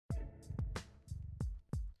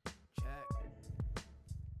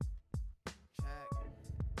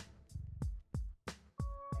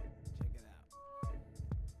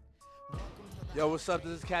Yo, what's up?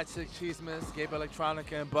 This is Cat Six Cheeseman, Escape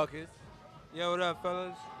Electronica and Buckets. Yo, what up,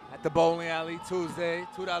 fellas? At the bowling alley Tuesday,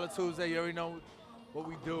 $2 Tuesday. You already know what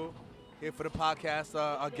we do here for the podcast.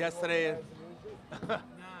 Our guest today is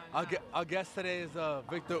our guest today is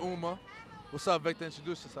Victor Ouma. What's up, Victor?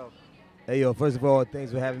 Introduce yourself. Hey, yo, first of all,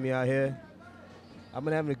 thanks for having me out here. I've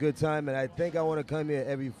been having a good time, and I think I want to come here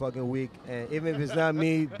every fucking week. And even if it's not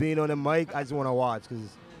me being on the mic, I just want to watch because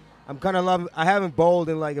I'm kind of loving. I haven't bowled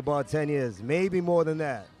in like about 10 years, maybe more than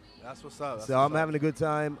that. That's what's up. So I'm having a good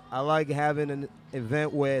time. I like having an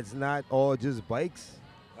event where it's not all just bikes.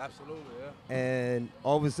 Absolutely, yeah. And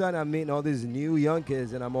all of a sudden, I'm meeting all these new young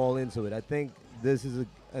kids, and I'm all into it. I think this is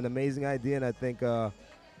an amazing idea, and I think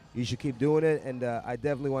you should keep doing it. And I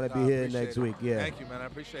definitely want to be here next week. Yeah. Thank you, man. I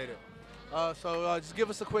appreciate it. So just give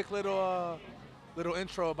us a quick little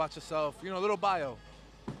intro about yourself. You know, a little bio.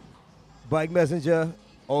 Bike messenger,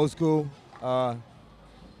 old school. I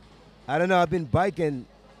don't know. I've been biking.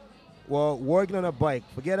 Well, working on a bike.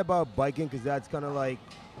 Forget about biking because that's kind of like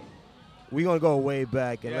we're gonna go way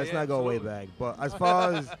back, and let's not go way back. But as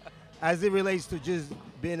far as it relates to just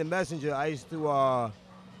being a messenger, I used to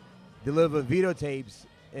deliver videotapes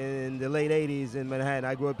in the late '80s in Manhattan.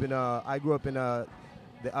 I grew up in the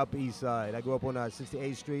Upper East Side. I grew up on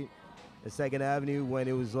 68th Street and 2nd Avenue when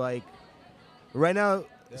it was like, right now,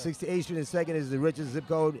 68th Street and 2nd is the richest zip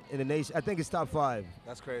code in the nation. I think it's top 5.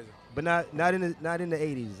 That's crazy. But not in the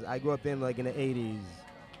 80s. I grew up in like in the 80s.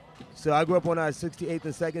 So I grew up on 68th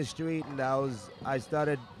and 2nd Street, and I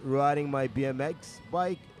started riding my BMX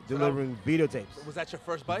bike, delivering videotapes. Was that your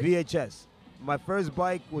first bike? VHS. My first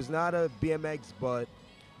bike was not a BMX, but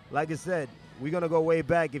like I said, we're gonna go way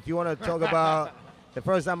back. If you want to talk about the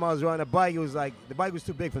first time I was riding a bike, it was like the bike was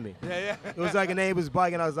too big for me. Yeah. It was like a neighbor's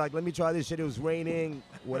bike, and I was like, let me try this shit. It was raining,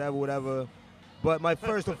 whatever. But my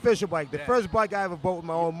first official bike, the first bike I ever bought with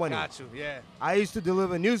my own money. Got you, yeah. I used to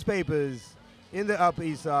deliver newspapers in the Upper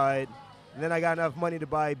East Side, and then I got enough money to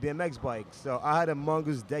buy a BMX bike. So I had a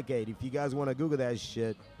mongoose decade. If you guys want to Google that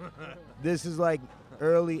shit, this is like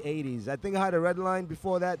early 80s. I think I had a red line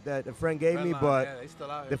before that a friend gave me, but they still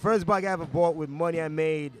out here. the first bike I ever bought with money I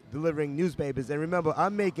made delivering newspapers. And remember,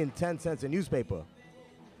 I'm making 10 cents a newspaper.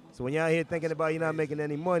 So when you're out here thinking about you're not making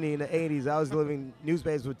any money in the 80s, I was delivering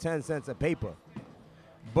newspapers with 10 cents a paper.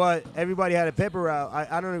 But everybody had a paper route.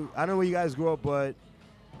 I don't know where you guys grew up, but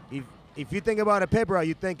if you think about a paper route,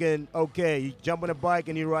 you're thinking, okay, you jump on a bike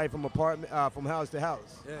and you ride from house to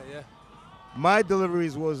house. Yeah. My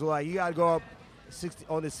deliveries was like you gotta go up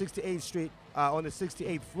on the 68th Street, on the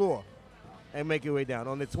 68th floor, and make your way down.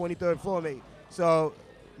 On the 23rd floor, so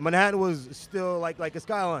Manhattan was still like a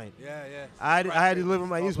skyline. Yeah. I had to deliver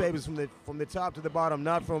my newspapers from the top to the bottom,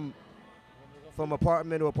 not from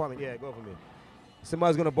apartment to apartment. Yeah, go for me.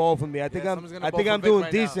 Somebody's gonna bowl for me. I think I'm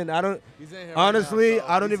doing decent. Now. I don't Honestly,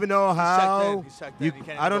 I don't even know how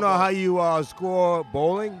I don't know how you score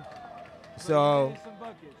bowling. So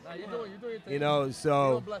You're doing your thing. you know, He'll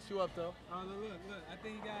so bless you up though. Oh, look. I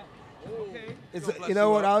think you got. Okay. it's you know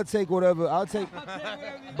what? I'll take whatever. I'll take.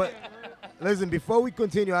 But listen, before we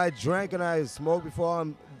continue, I drank and I smoked before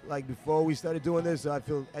we started doing this, so I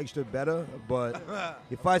feel extra better. But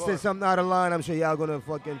if I say something out of line, I'm sure y'all gonna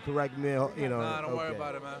fucking correct me. You know. Nah, don't worry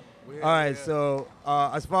about it, man. All right. So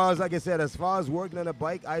as far as like I said, as far as working on a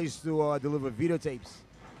bike, I used to deliver videotapes.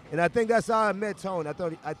 And I think that's how I met Tone.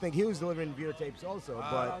 I think he was delivering videotapes also.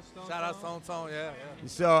 But shout out Tone, yeah.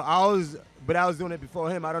 so I was doing it before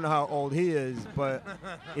him. I don't know how old he is, but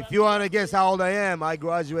if you want to guess how old I am, I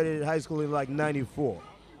graduated high school in like '94.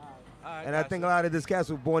 And I think a lot of these cats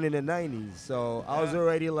were born in the '90s. So I was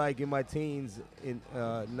already like in my teens in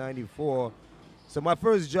 '94. So my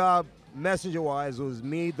first job, messenger-wise, was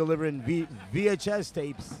me delivering VHS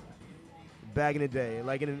tapes back in the day.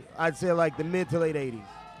 I'd say like the mid to late '80s.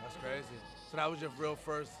 Crazy. So that was your real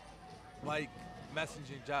first bike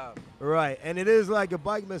messaging job. Right, and it is like a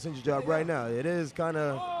bike messenger job right now. It is kind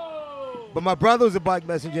of. But my brother was a bike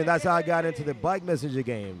messenger, and that's how I got into the bike messenger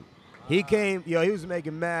game. He came, he was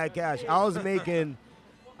making mad cash. I was making,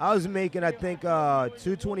 I think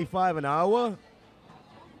 $2.25 an hour,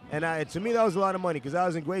 and to me that was a lot of money because I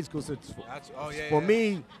was in grade school. So for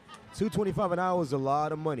me, $2.25 an hour was a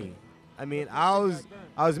lot of money. I mean, I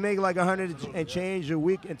was making like 100 and change a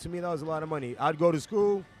week, and to me that was a lot of money. I'd go to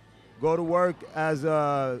school, go to work as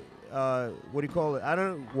a what do you call it?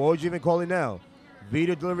 What would you even call it now?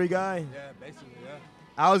 Video delivery guy? Yeah, basically, yeah.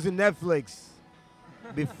 I was in Netflix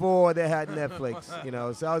before they had Netflix,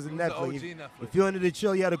 So I was in Netflix. If you wanted to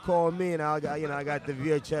chill, you had to call me, and I got the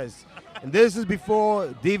VHS. And this is before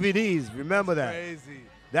DVDs. Remember that? Crazy.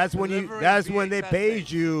 That's when they paid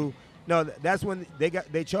you No, that's when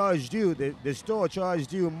they charged you. The store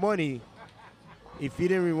charged you money if you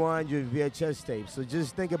didn't rewind your VHS tape. So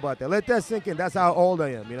just think about that. Let that sink in. That's how old I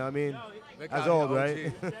am. You know what I mean? Vic That's out old,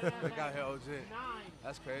 here right? Vic out here OG.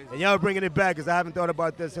 That's crazy. And y'all bringing it back because I haven't thought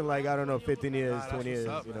about this in like, I don't know, 15 years, Nah, that's 20 years,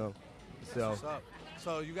 what's up, you man. know. That's So what's up.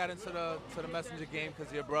 So you got into the messenger game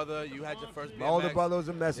because your brother, you had your first BMX. my older brother was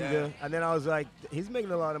a messenger. Yeah. And then I was like, he's making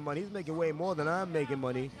a lot of money. He's making way more than I'm making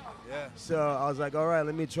money. Yeah. So I was like, all right,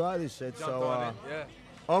 let me try this shit. Jumped So on it. Yeah.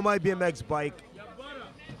 on my BMX bike,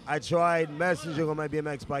 I tried messaging on my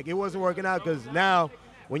BMX bike. It wasn't working out because now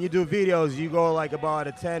when you do videos, you go like about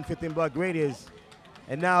a 10, 15 block radius.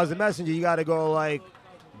 And now as a messenger, you got to go like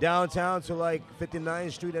downtown to like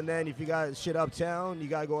 59th Street. And then if you got shit uptown, you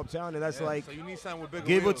got to go uptown. And that's Yeah. like, So you need something with bigger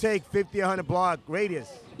give or wheels. take 50, 100 block radius.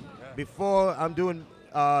 Yeah. Before I'm doing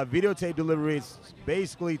videotape deliveries,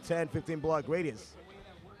 basically 10, 15 block radius.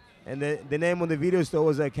 And the name on the video store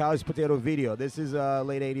was Couch Potato Video. This is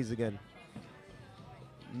late 80s again.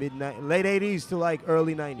 Late 80s to like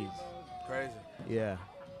early 90s. Crazy. Yeah.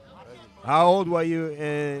 Crazy. How old were you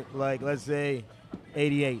in, like, let's say,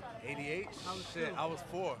 88? 88? Shit, I was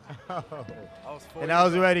 4. I was 4. And I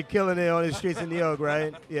was already killing it on the streets in New York,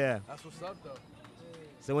 right? Yeah. That's what's up, though.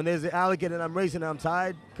 So when there's an alligator and I'm racing, I'm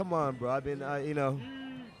tired. Come on, bro. I've been, you know,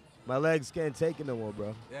 my legs can't take it no more,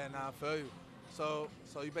 bro. Yeah, nah, I feel you. So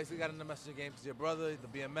you basically got in the messenger game because your brother,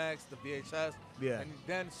 the BMX, the VHS. Yeah. And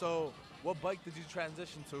then, so what bike did you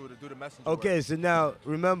transition to do the messenger Okay, work? so now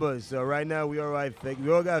remember, so right now we all ride fix.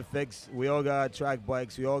 We all got fix. We all got track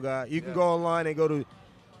bikes. We all got. You can Yeah. go online and go to.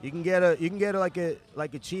 You can get a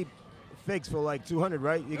cheap fix for like 200,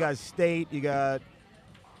 right? You Yep. got State. You got.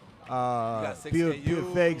 got Pure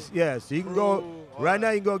 6KU, fix. Yeah, so you can go. Crew, all Right that.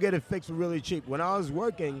 now you can go get it fixed for really cheap. When I was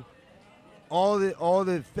working, all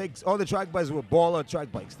the track bikes were baller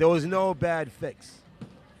track bikes. There was no bad fix.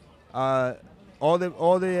 I think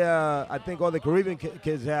all the Caribbean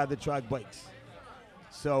kids had the track bikes.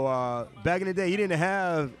 So back in the day, you didn't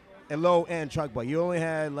have a low-end track bike. You only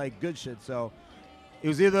had like good shit. So it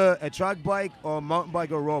was either a track bike or a mountain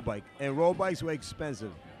bike or a road bike. And road bikes were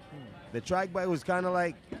expensive. The track bike was kind of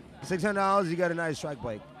like $600. You got a nice track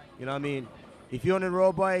bike. You know what I mean? If you own a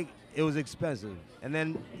road bike, it was expensive. And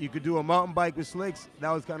then you could do a mountain bike with slicks.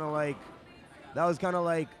 That was kind of like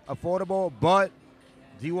affordable. But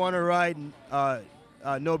do you want to ride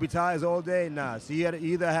no tires all day? Nah. So you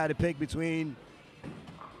either had to pick between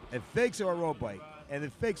a fix or a road bike. And the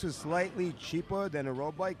fix was slightly cheaper than a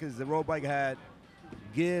road bike because the road bike had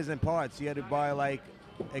gears and parts. You had to buy like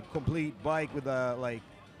a complete bike with a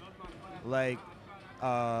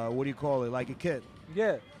what do you call it? Like a kit.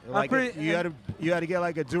 Yeah. Like you had to get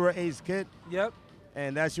like a Dura Ace kit, Yep.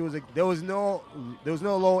 and that shit was there was no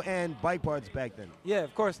low end bike parts back then. Yeah,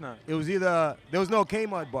 of course not. It was either there was no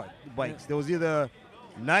Kmart bikes. There was either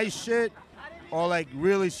nice shit or like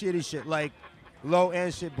really shitty shit, like low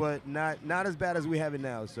end shit, but not as bad as we have it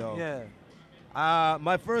now. So Yeah.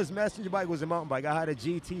 my first messenger bike was a mountain bike. I had a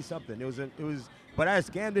GT something. But I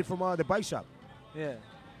scammed it from the bike shop. Yeah.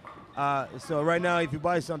 So right now, if you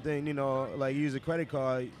buy something, you know, like you use a credit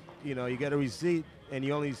card, you know, you get a receipt and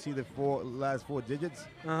you only see the last four digits.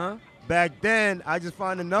 Uh-huh. Back then, I just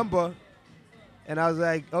found a number, and I was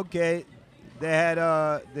like, okay, they had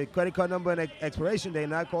the credit card number and expiration date,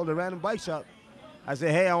 and I called a random bike shop. I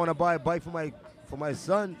said, hey, I want to buy a bike for my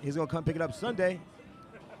son. He's gonna come pick it up Sunday.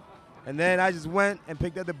 And then I just went and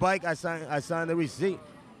picked up the bike. I signed the receipt.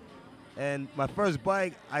 And my first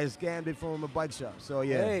bike, I scammed it from a bike shop. So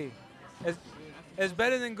yeah. Hey, it's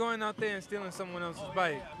better than going out there and stealing someone else's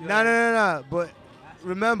bike. No. But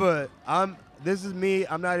remember, this is me.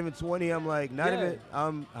 I'm not even 20. I'm like not Yeah.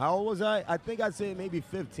 even. How old was I? I think I'd say maybe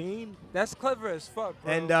 15. That's clever as fuck,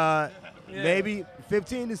 bro. And Yeah. maybe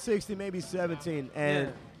 15 to 16, maybe 17. And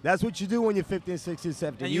Yeah. that's what you do when you're 15, 16,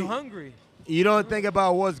 17. and you hungry. You don't think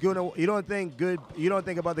about what's good. You don't think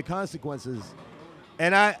about the consequences.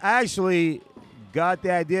 And I actually got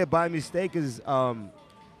the idea by mistake because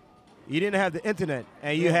you didn't have the internet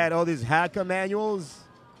and you had all these hacker manuals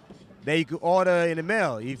that you could order in the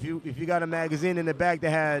mail. If you got a magazine in the back that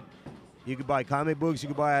had, you could buy comic books, you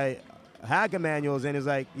could buy hacker manuals, and it's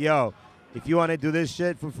like, yo, if you want to do this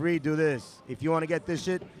shit for free, do this. If you want to get this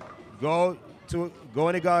shit, go in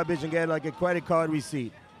the garbage and get like a credit card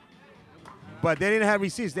receipt. But they didn't have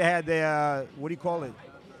receipts. They had the what do you call it?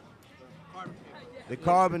 The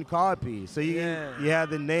carbon copy. So you had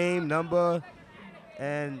the name, number,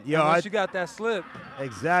 and Once you got that slip.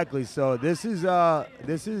 exactly. So this is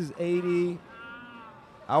 80.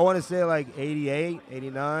 I want to say like 88,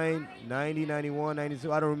 89, 90, 91,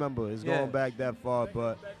 92. I don't remember. It's Yeah. going back that far,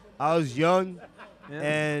 but I was young Yeah.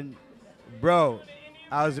 and bro,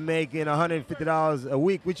 I was making $150 a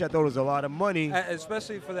week, which I thought was a lot of money.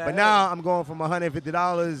 Especially for that. But now I'm going from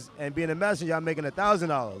 $150 and being a messenger, I'm making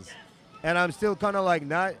 $1,000. And I'm still kind of like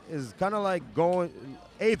it's kind of like going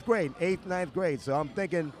 8th, 9th grade. So I'm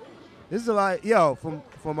thinking, this is a lot, from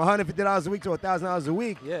 $150 a week to $1,000 a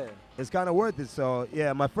week. Yeah. It's kind of worth it. So,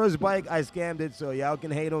 yeah, my first bike, I scammed it. So, y'all can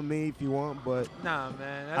hate on me if you want. But Nah,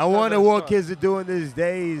 man. I wonder what kids are doing these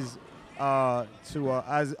days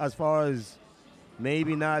as far as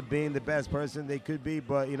maybe not being the best person they could be.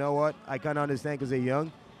 But you know what? I kind of understand because they're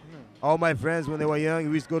young. All my friends, when they were young,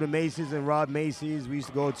 we used to go to Macy's and rob Macy's. We used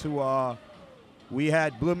to go to, we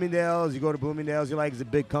had Bloomingdale's. You go to Bloomingdale's, you're like, it's a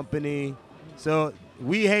big company. So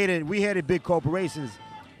we hated big corporations.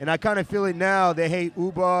 And I kind of feel it now. They hate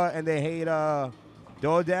Uber and they hate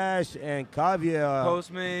DoorDash and Caviar.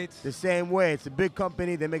 Postmates. The same way. It's a big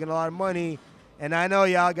company. They're making a lot of money. And I know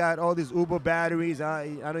y'all got all these Uber batteries. I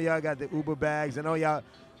know y'all got the Uber bags. I know y'all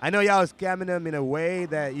scamming them in a way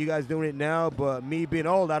that you guys doing it now. But me being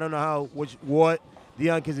old, I don't know what the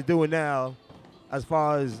young kids are doing now as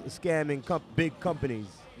far as scamming big companies.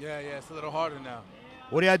 Yeah, it's a little harder now.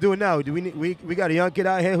 What are y'all doing now? Do we got a young kid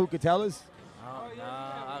out here who could tell us?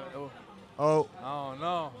 Oh. Oh, no.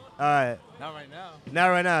 All right. Not right now. Not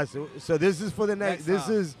right now. So this is for the next. This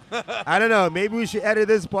time. is, I don't know. Maybe we should edit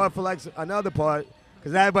this part for like another part,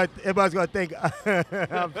 because everybody's gonna think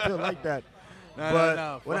I'm still like that.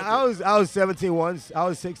 No. When I was 17 once, I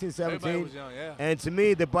was 16, 17, Everybody was young, yeah. and to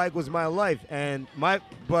me the bike was my life,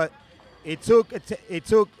 but it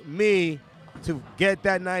took me to get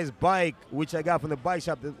that nice bike, which I got from the bike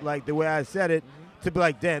shop, like the way I said it, to be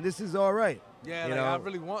like, damn, this is all right. Yeah, you like, know? I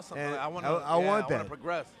really want something. And Like, I want that. to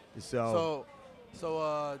progress. So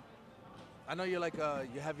I know you're like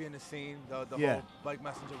you're heavy in the scene, the Yeah. whole bike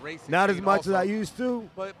messenger racing. not as scene much also. as I used to,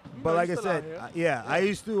 But like I you're still said, out here. I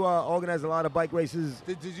used to organize a lot of bike races.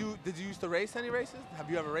 Did you used to race any races?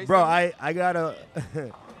 Have you ever raced? Bro, any? I got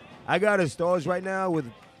I got a stores right now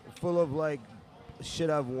full of like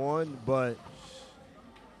shit I've won, but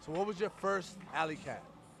So what was your first alley cat?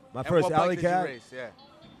 my And first what bike alley did you cat. race? Yeah.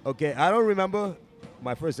 Okay, I don't remember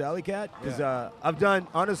my first alley cat because I've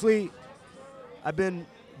been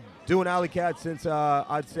doing alley cat since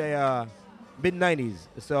I'd say mid '90s.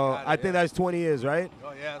 So I think that's 20 years, right?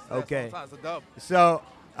 Oh yeah. Okay. That's a dub. So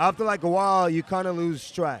after like a while, you kind of lose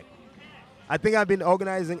track. I think I've been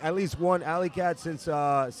organizing at least one alley cat since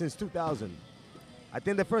 2000. I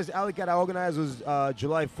think the first alley cat I organized was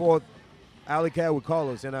July 4th, alley cat with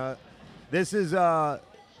Carlos, and this is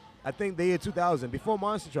I think the year 2000, before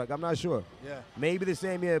Monster Truck. I'm not sure. Yeah. Maybe the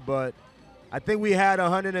same year, but I think we had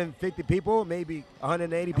 150 people, maybe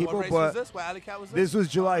 180 And people. what race but was this? What alley cat was this? this was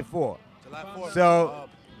July 4th. July 4th. So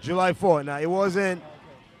July 4th. Now it wasn't.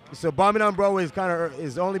 So Bombing on Broadway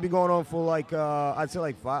is only been going on for like I'd say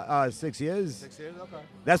like 6 years. 6 years. Okay.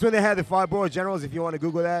 That's when they had the 5 borough generals. If you want to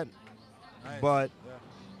Google that. Nice. But Yeah.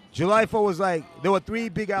 July 4 was like there were 3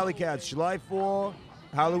 big alley cats. July 4,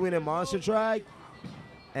 Halloween, and Monster Track.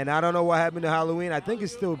 And I don't know what happened to Halloween. I think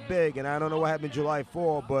it's still big, and I don't know what happened July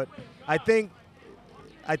 4. But I think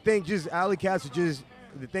just alley cats are just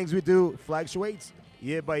the things we do fluctuates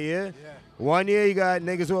year by year. Yeah. One year you got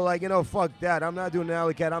niggas who are like, fuck that. I'm not doing an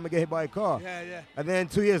alley cat. I'm gonna get hit by a car. Yeah. And then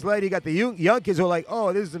 2 years later, you got the young kids who are like,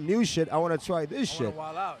 oh, this is some new shit. I want to try this I shit. want to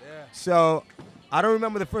wild out. Yeah. So I don't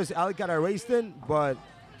remember the first alley cat I raced in, but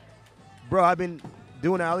bro, I've been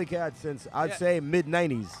doing alley cat since I'd say mid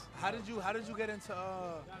 '90s. How did you get into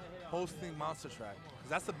hosting Monster Track? 'Cause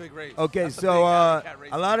that's a big race. Okay, That's a so big alley cat race.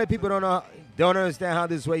 a lot of people don't understand how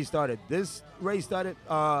this race started. This race started.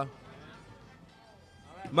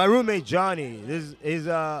 My roommate Johnny, he's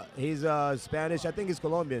Spanish. I think he's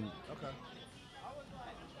Colombian. Okay.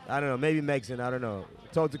 I don't know, maybe Mexican. I don't know.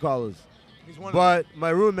 Told to Carlos. He's one But my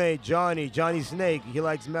roommate Johnny Snake, he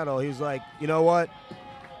likes metal. He was like, you know what?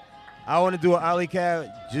 I want to do an alley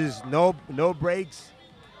cat, just no brakes,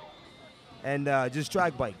 and just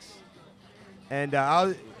track bikes. And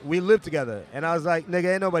we lived together, and I was like,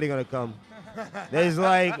 nigga, ain't nobody gonna come. There's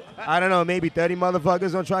like, I don't know, maybe 30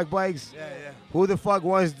 motherfuckers on track bikes. Yeah. Who the fuck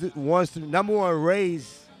wants to number one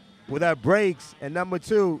race without brakes, and number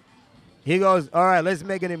two, he goes, all right, let's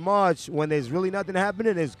make it in March when there's really nothing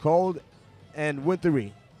happening. It's cold and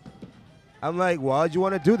wintry. I'm like, why'd you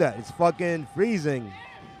want to do that? It's fucking freezing.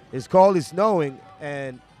 It's cold, it's snowing.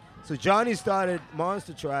 And so Johnny started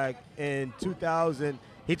Monster Track in 2000.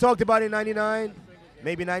 He talked about it in 99,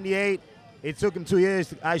 maybe 98. It took him 2 years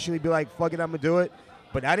to actually be like, fuck it, I'm going to do it.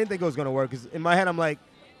 But I didn't think it was going to work because in my head, I'm like,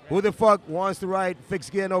 who the fuck wants to ride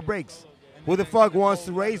fixed gear, no brakes? Who the fuck wants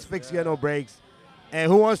to race fixed gear, no brakes?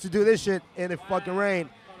 And who wants to do this shit in the fucking rain?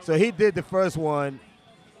 So he did the first one,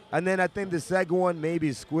 and then I think the second one,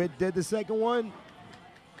 maybe Squid did the second one,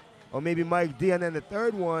 or maybe Mike D, and then the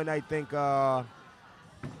third one, I think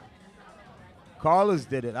Carlos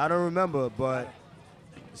did it. I don't remember, but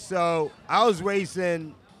so I was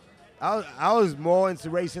racing. I was more into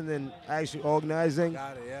racing than actually organizing.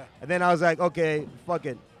 Got it, yeah. And then I was like, okay, fuck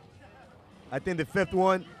it. I think the fifth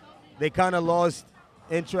one, they kind of lost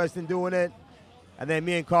interest in doing it. And then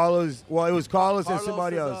me and Carlos, well, it was Carlos and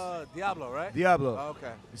somebody is, else. Diablo, right? Diablo. Oh,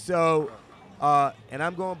 okay. So, and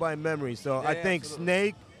I'm going by memory. So I think absolutely.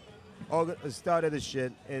 Snake started the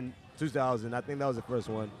shit in 2000. I think that was the first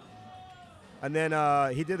one. And then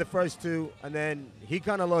he did the first two, and then he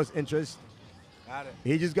kind of lost interest. Got it.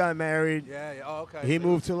 He just got married. Yeah, yeah. Oh, okay. He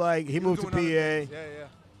moved to PA. Yeah, yeah.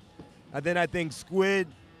 And then I think Squid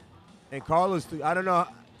and Carlos, I don't know.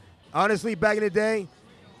 Honestly, back in the day,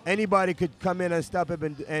 anybody could come in and step up,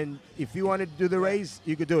 and if you wanted to do the race,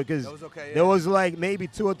 you could do it. Because there was like maybe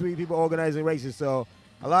 2 or 3 people organizing races. So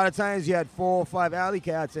a lot of times you had 4 or 5 alley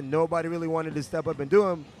cats, and nobody really wanted to step up and do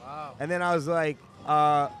them. Wow. And then I was like,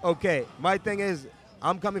 okay, my thing is,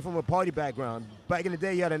 I'm coming from a party background. Back in the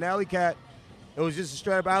day, you had an alley cat. It was just a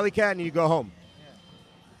straight up alley cat, and you go home.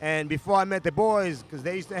 Yeah. And before I met the boys, because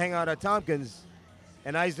they used to hang out at Tompkins,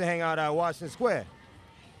 and I used to hang out at Washington Square.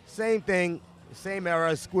 Same thing, same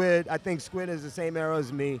era. Squid, I think Squid is the same era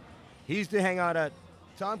as me. He used to hang out at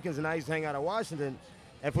Tompkins, and I used to hang out at Washington.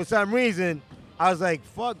 And for some reason, I was like,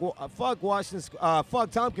 fuck Washington,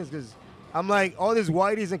 fuck Tompkins, because I'm like, all these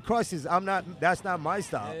whiteys and crusties, that's not my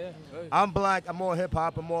style. Yeah. I'm black, I'm more hip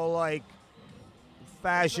hop, I'm more like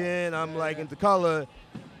fashion, I'm like into color,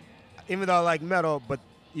 even though I like metal, but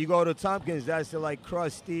you go to Tompkins, that's the like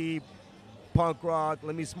crusty, punk rock,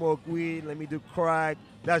 let me smoke weed, let me do crack,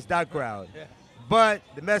 that's that crowd. Yeah. But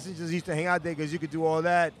the Messengers used to hang out there because you could do all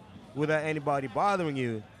that without anybody bothering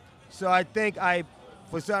you. So I think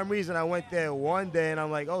for some reason, I went there one day and I'm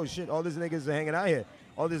like, oh shit, all these niggas are hanging out here.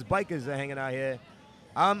 All these bikers are hanging out here.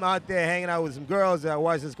 I'm out there hanging out with some girls at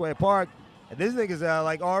Washington Square Park. And these niggas are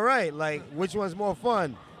like, all right, like, which one's more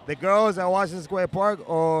fun? The girls at Washington Square Park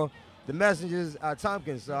or the Messengers at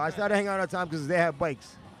Tompkins? So I started hanging out at Tompkins because they had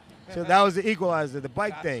bikes. So that was the equalizer, the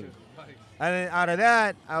bike thing. And then out of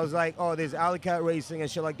that, I was like, oh, there's alley cat racing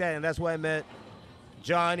and shit like that. And that's where I met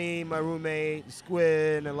Johnny, my roommate,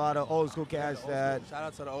 Squid, and a lot of old school cats that shout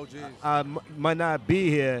out to the OGs. Might not be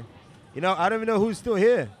here. You know, I don't even know who's still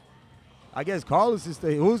here. I guess Carlos is still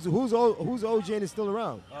here. Who's OG and is still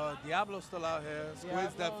around? Diablo's still out here.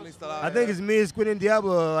 Squid's definitely still out here. I think it's me and Squid and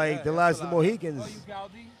Diablo, like the last of the Mohicans. Oh, you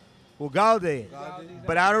Galdi? Well, Galde.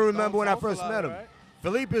 But I don't remember when I first met him. Right?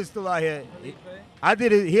 Felipe is still out here. I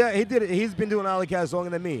did it. He did it. He's been doing alley cats longer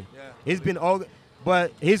than me. Yeah. He's been all,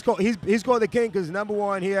 but he's called the king because number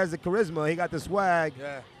one, he has the charisma. He got the swag.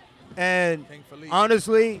 Yeah. And King Felipe.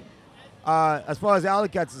 honestly, as far as alley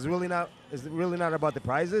cats, it's really not about the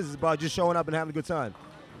prizes. It's about just showing up and having a good time.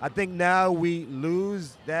 I think now we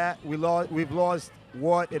lose that. We've lost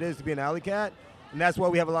what it is to be an alley cat, and that's why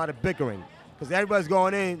we have a lot of bickering. Because everybody's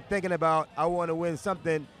going in thinking about, I want to win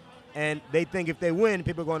something, and they think if they win,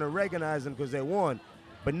 people are going to recognize them because they won.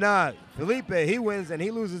 But nah, Felipe, he wins and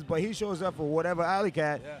he loses, but he shows up for whatever alley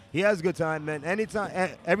cat. Yeah. He has a good time, man.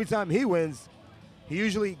 Every time he wins, he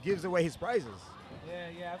usually gives away his prizes.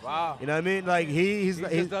 Yeah, absolutely. Wow. You know what I mean? Like he's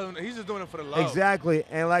just doing it for the love. Exactly.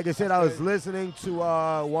 And like I said, I was listening to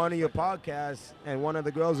one of your podcasts, and one of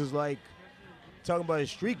the girls was like talking about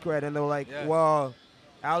his street cred, and they were like, well,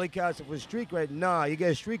 alley cats are for street cred. Nah, you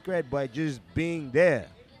get street cred by just being there.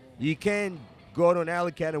 You can't go to an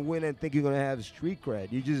alley cat and win and think you're gonna have street cred.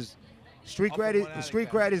 You just street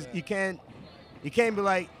cred is you can't be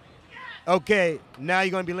like, okay, now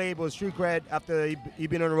you're gonna be labeled street cred after you've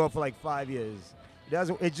been on the road for like 5 years.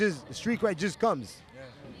 It just street cred just comes.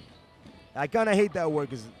 Yeah. I kind of hate that word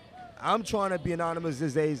because I'm trying to be anonymous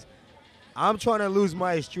these days. I'm trying to lose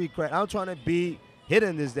my street cred. I'm trying to be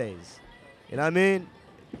hidden these days. You know what I mean?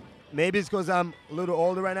 Maybe it's because I'm a little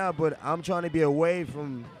older right now, but I'm trying to be away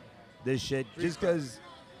from this shit. Just because,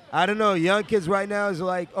 I don't know, young kids right now is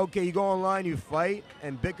like, okay, you go online, you fight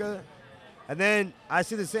and bicker. And then I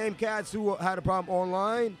see the same cats who had a problem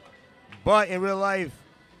online, but in real life,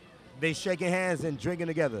 they shaking hands and drinking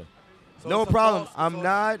together. So no problem. I'm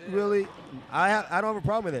not really. I don't have a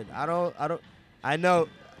problem with it. I don't. I know.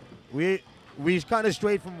 We kind of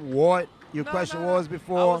strayed from what your question was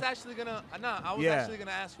before. I was actually gonna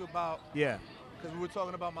ask you about. Yeah. Because we were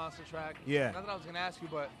talking about Monster Track. Yeah. Not that I was gonna ask you,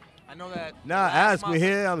 but I know that. Ask. We're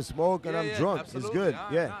here. I'm smoking. I'm drunk. Absolutely. It's good.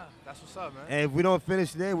 Nah, that's what's up, man. And if we don't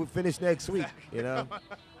finish today, we'll finish next week. You know.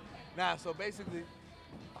 So basically,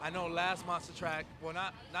 I know last monster track. Well,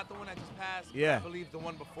 not the one that just passed. Yeah. But I believe the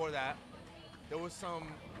one before that. There was some,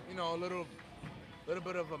 a little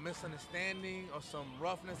bit of a misunderstanding or some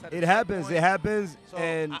roughness at the It happens. checkpoint. It happens. So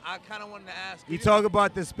And I kind of wanted to ask you talk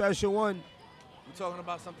about the special one. We're talking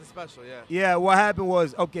about something special, yeah. Yeah, what happened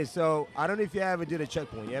was, okay, so I don't know if you ever did a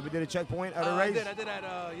checkpoint. You ever did a checkpoint at a race? I did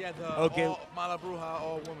at the Okay. all Mala Bruja,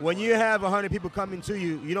 all women. When you have 100 people coming to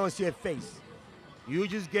you, you don't see a face. You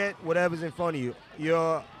just get whatever's in front of you.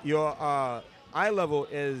 Your eye level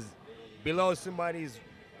is below somebody's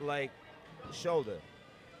like shoulder.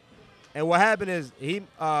 And what happened is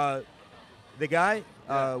the guy,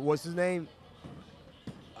 what's his name?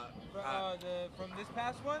 From this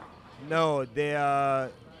past one? No,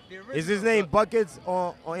 is his name Buckets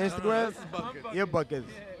on Instagram? No, this is Buckets. Yeah, Buckets.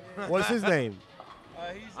 What's his name?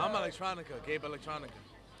 I'm Electronica, Gabe Electronica.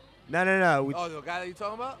 No. The guy that you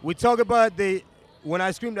talking about? We talk about when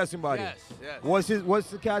I screamed at somebody. Yes. What's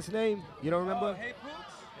the cat's name? You don't remember? Hey, Poots?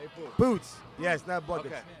 Hey, Pooh. Boots. Yes, not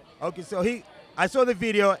Buckets. Okay. Okay, so I saw the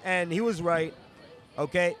video and he was right.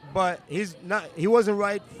 Okay, but he wasn't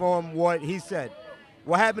right from what he said.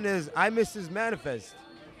 What happened is I missed his manifest,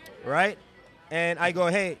 right? And I go,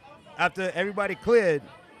 hey, after everybody cleared,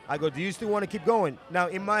 I go, do you still want to keep going? Now,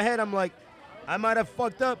 in my head, I'm like, I might have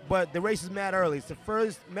fucked up, but the race is mad early. It's the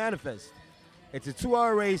first manifest. It's a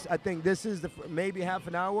 2-hour race. I think this is maybe half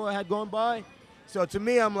an hour had gone by. So to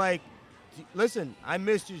me, I'm like, listen, I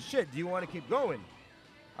missed your shit. Do you want to keep going?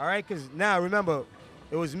 All right, because now, remember,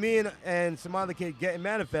 it was me and some other kid getting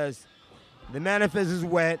manifest. The manifest is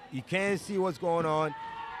wet. You can't see what's going on.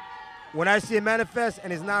 When I see a manifest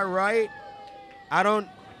and it's not right, I don't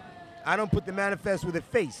put the manifest with a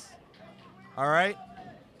face. All right?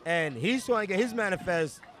 And he's trying to get his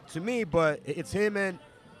manifest to me, but it's him and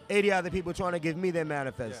 80 other people trying to give me their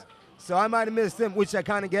manifest. Yeah. So I might have missed him, which I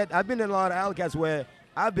kind of get. I've been in a lot of alley cats where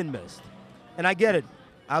I've been missed. And I get it.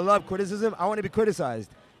 I love criticism. I want to be criticized.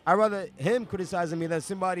 I'd rather him criticizing me than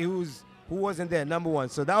somebody who wasn't there, number one.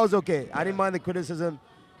 So that was okay. I didn't mind the criticism.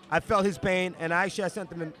 I felt his pain, and I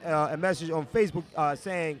sent him a message on Facebook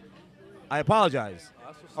saying, I apologize.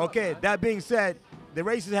 Okay, that being said, the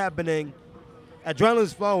race is happening.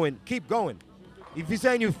 Adrenaline's flowing. Keep going. If you're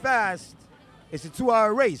saying you're fast, it's a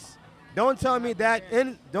 2-hour race. Don't tell me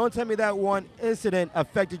that one incident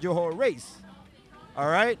affected your whole race. All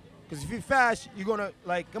right? Because if you're fast, you're going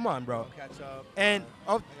to, come on, bro. Catch up. And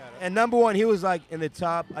number one, he was, in the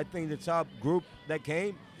top, I think the top group that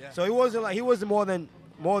came. Yeah. So he wasn't more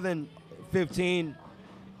than 15.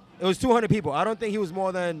 It was 200 people. I don't think he was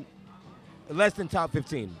less than top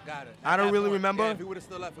 15. Got it. I don't really remember. Yeah, if he would have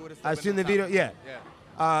still left, he would have still I been seen the top. video, yeah.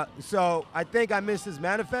 Yeah. So I think I missed his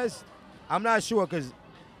manifest. I'm not sure because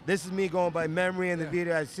this is me going by memory and the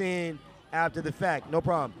video I seen after the fact. No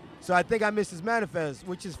problem. So I think I missed his manifest,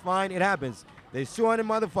 which is fine. It happens. There's 200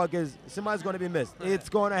 motherfuckers. Somebody's going to be missed. It's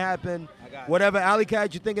going to happen. Whatever alley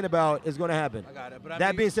cat you're thinking about is going to happen. I got it. But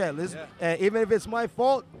That being said, even if it's my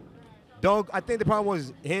fault, I think the problem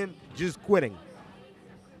was him just quitting.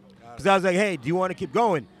 Because I was like, hey, do you want to keep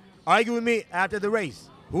going? Argue with me after the race.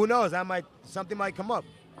 Who knows? Something might come up.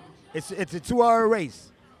 It's a 2-hour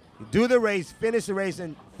race. You do the race, finish the race,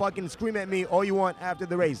 and fucking scream at me all you want after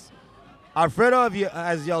the race. Alfredo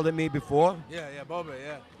has yelled at me before. Yeah, Boba,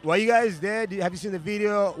 yeah. Were you guys there? Have you seen the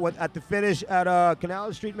video at the finish at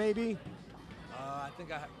Canal Street, maybe? I think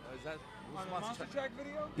is that On the Monster Track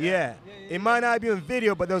video? Yeah. It might not be on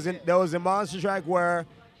video, but there was a monster track where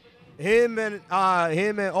him and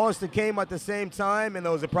Austin came at the same time, and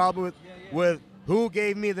there was a problem with who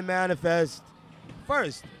gave me the manifest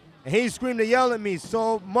first. And he screamed and yelled at me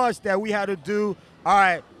so much that we had to do, all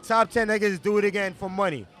right, top 10 niggas do it again for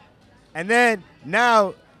money. And then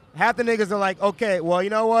now half the niggas are like, okay, well, you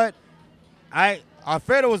know what?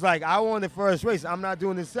 Alfredo was like, I won the first race. I'm not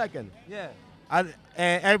doing the second. Yeah. And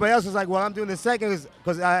everybody else was like, well, I'm doing the second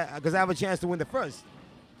because I have a chance to win the first.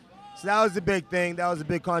 So that was the big thing. That was a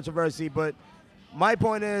big controversy. But my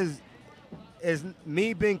point is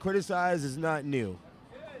me being criticized is not new.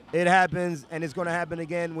 It happens, and it's going to happen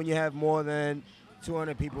again when you have more than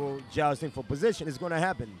 200 people jousting for position. It's going to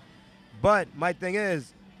happen. But my thing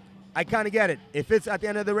is, I kind of get it. If it's at the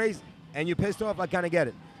end of the race and you're pissed off, I kind of get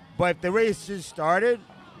it. But if the race just started,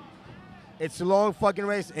 it's a long fucking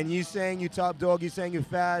race, and you saying you top dog, you saying you're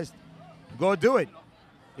fast, go do it.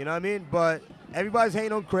 You know what I mean? But everybody's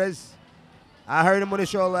hating on Chris. I heard him on the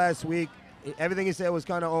show last week. Everything he said was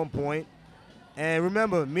kind of on point. And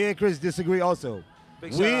remember, me and Chris disagree also.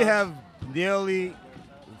 We have nearly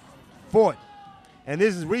fought, and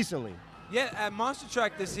this is recently. Yeah, at Monster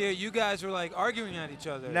Truck this year, you guys were like arguing at each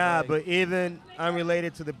other. Nah, like, but even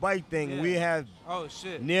unrelated to the bike thing, Yeah. we have oh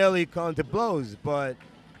shit, nearly come to blows, but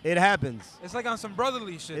it happens. it's like on some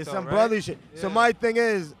brotherly shit. It's though, some right? brotherly shit. So Yeah. my thing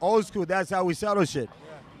is, old school, that's how we settle shit.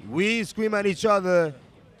 We scream at each other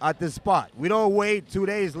at the spot. We don't wait 2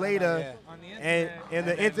 days later. Yeah. On the And internet. in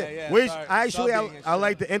the Yeah, internet, yeah, which start actually subbing and I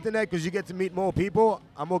like shit. the internet because you get to meet more people.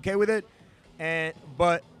 I'm okay with it.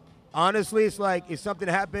 But honestly, it's like if something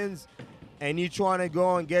happens and you trying to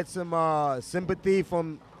go and get some sympathy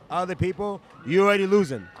from other people, you're already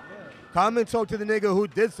losing. Come and talk to the nigga who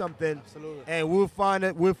did something, Absolutely. and we'll find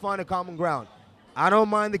a common ground. I don't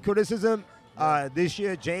mind the criticism. This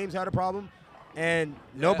year, James had a problem, and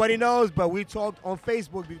nobody knows, but we talked on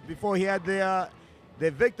Facebook before he had the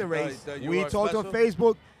Victor race. the We UR talked on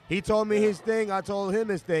special? Facebook. He told me his thing. I told him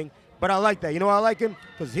his thing. But I like that. You know why I like him?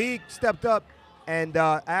 Because he stepped up, and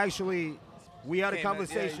actually, we had a Came and- yeah,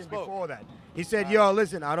 he conversation spoke. before that. He said, yo,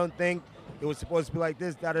 listen, I don't think it was supposed to be like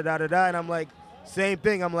this, da-da-da-da-da. And I'm like, same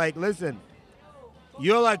thing. I'm like, listen,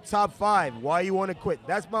 you're like top 5. Why you want to quit?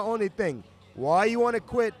 That's my only thing. Why you want to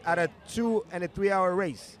quit at a 2 and a 3 hour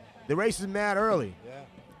race? The race is mad early. Yeah.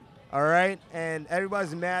 All right? And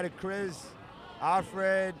everybody's mad at Chris,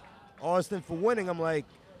 Alfred, Austin for winning. I'm like,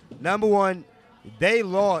 number one, they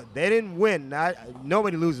lost. They didn't win.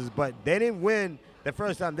 Nobody loses, but they didn't win the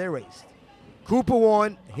first time they raced. Cooper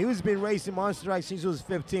won. He was been racing Monster Truck since he was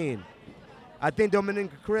 15. I think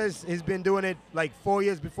Dominic Chris has been doing it like 4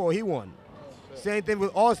 years before he won. Same thing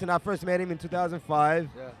with Austin. I first met him in 2005.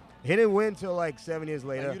 Yeah. He didn't win till like 7 years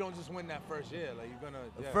Like, later. you don't just win that first year. Like you're gonna.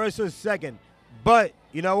 Yeah. First or second. But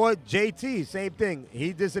you know what? JT, same thing.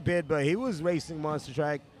 He disappeared, but he was racing Monster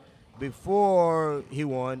Truck before he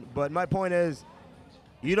won. But my point is,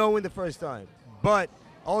 you don't win the first time. But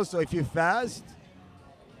also, if you're fast,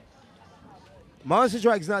 Monster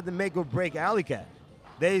Truck is not the make or break Alley Cat.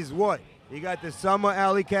 There's what? You got the summer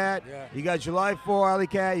Alley Cat. Yeah. You got July 4 Alley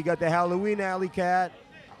Cat. You got the Halloween Alley Cat.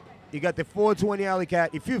 You got the 420 Alley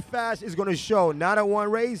Cat. If you're fast, it's going to show not at one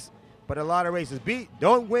race, but a lot of races.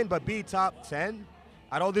 Don't win, but be top 10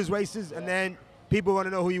 at all these races, and then people want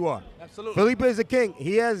to know who you are. Absolutely. Felipe is the king.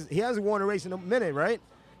 He hasn't won a race in a minute, right?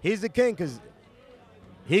 He's the king because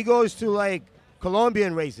he goes to like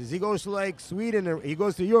Colombian races. He goes to like Sweden. He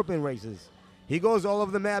goes to European races. He goes all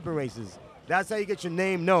over the map in races. That's how you get your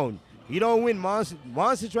name known. You don't win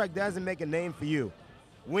Monster Truck doesn't make a name for you.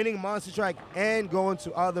 Winning Monster Truck and going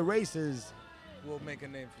to other races We'll make a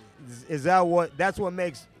name for you. that's what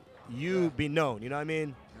makes you be known. You know what I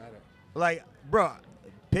mean? Got it. Like, bro,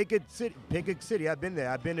 pick a city. I've been there.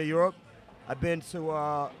 I've been to Europe. I've been to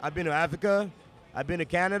Africa. I've been to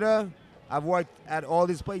Canada. I've worked at all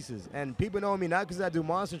these places, and people know me not because I do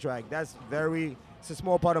Monster Truck. It's a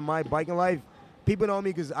small part of my biking life. People know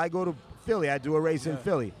me because I go to Philly. I do a race in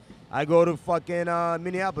Philly. I go to fucking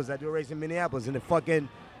Minneapolis. I do a race in Minneapolis. And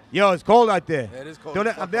it's cold out there. Yeah, it is cold.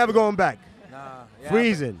 I'm never going back. Nah. Yeah,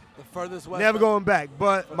 Freezing. The furthest west. Never going back.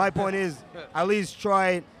 But my point is, at least try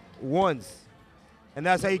it once. And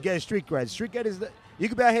that's how you get street cred. Street cred is, you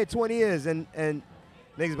could be out here 20 years and niggas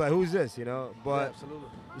be like, who's this, you know? Yeah, But absolutely.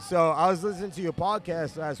 so I was listening to your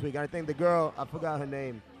podcast last week. And I think the girl, I forgot her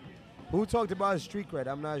name, who talked about street cred.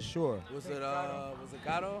 I'm not sure. Was it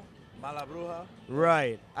Caro? Malabruja?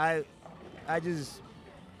 Right. I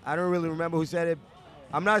don't really remember who said it.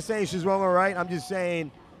 I'm not saying she's wrong or right. I'm just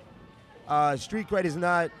saying street cred is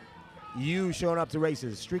not you showing up to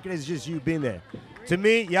races. Street cred is just you being there. To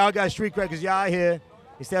me, y'all got street cred because y'all out here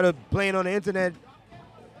instead of playing on the internet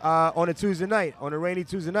on a Tuesday night, on a rainy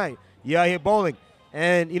Tuesday night. Y'all out here bowling.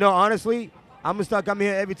 And, you know, honestly, I'm going to start coming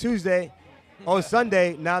here every Tuesday or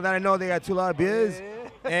Sunday now that I know they got $2 beers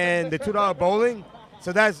and the $2 bowling.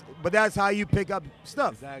 So that's how you pick up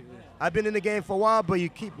stuff. Exactly. I've been in the game for a while, but you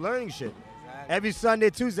keep learning shit. Exactly. Every Sunday,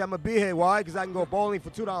 Tuesday, I'm going to be here. Why? Because I can go bowling for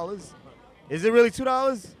 $2. Is it really $2?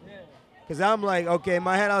 Yeah. Because I'm like, okay, in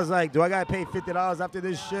my head, I was like, do I got to pay $50 after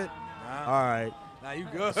this shit? Nah. All right. Nah, you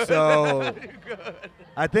good. So you good.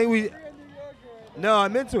 I think no,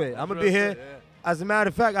 I'm into it. I'm going to be here. Yeah. As a matter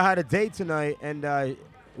of fact, I had a date tonight, and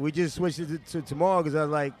we just switched it to tomorrow because I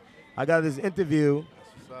was like, I got this interview.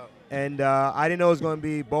 What's up? And I didn't know it was going to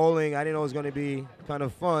be bowling. I didn't know it was going to be kind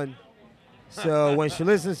of fun. So when she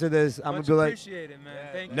listens to this, I'm going Much to be like, appreciated, man.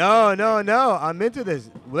 Yeah. Thank you. no. I'm into this.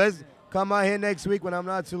 Let's come out here next week when I'm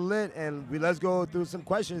not too lit, and let's go through some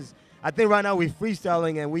questions. I think right now we're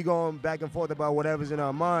freestyling, and we going back and forth about whatever's in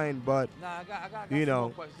our mind. But, Nah, I got you some know. more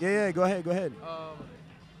questions. Yeah, go ahead.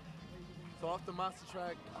 So off the monster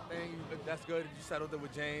track thing, that's good. You settled it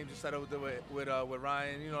with James. You settled it with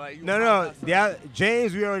Ryan. You know, like you No, yeah,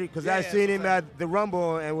 James, we already, because I yeah, seen that's him what I'm at the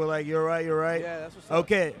Rumble, and we're like, you're right. Yeah, that's what's up.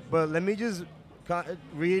 Okay, but let me just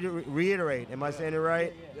reiterate. Am I saying it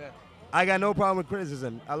right? Yeah. I got no problem with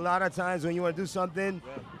criticism. A lot of times when you want to do something,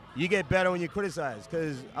 you get better when you criticize.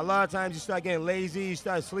 Because a lot of times you start getting lazy, you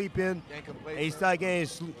start sleeping, and you start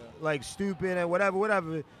getting like stupid and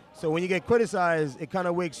whatever. So when you get criticized, it kind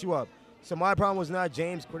of wakes you up. So my problem was not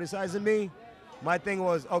James criticizing me. My thing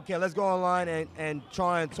was, okay, let's go online and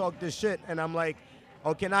try and talk this shit. And I'm like,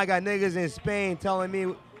 okay, now I got niggas in Spain telling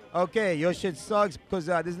me, okay, your shit sucks because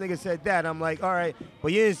this nigga said that. I'm like, all right,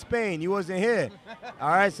 but you're in Spain. You wasn't here. All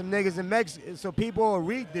right, some niggas in Mexico. So people will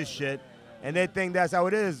read this shit, and they think that's how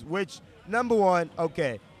it is, which, number one,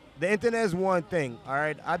 okay, the internet is one thing, all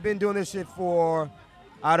right? I've been doing this shit for,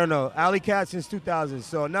 I don't know, Alley Cat since 2000.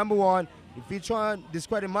 So, number one, if you try and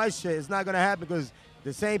discredit my shit, it's not going to happen because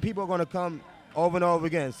the same people are going to come over and over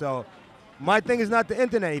again. So, my thing is not the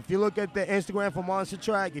internet. If you look at the Instagram for Monster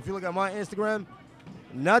Track, if you look at my Instagram,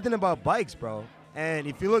 nothing about bikes, bro. And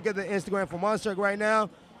if you look at the Instagram for Monster Truck right now,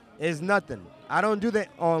 it's nothing. I don't do the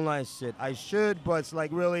online shit. I should, but it's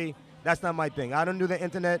like really, that's not my thing. I don't do the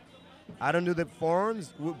internet. I don't do the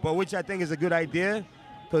forums, but which I think is a good idea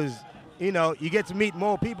because, you know, you get to meet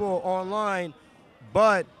more people online,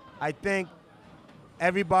 but I think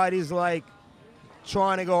everybody's like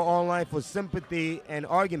trying to go online for sympathy and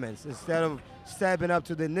arguments instead of stepping up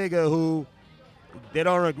to the nigga who they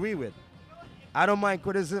don't agree with. I don't mind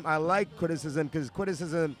criticism. I like criticism because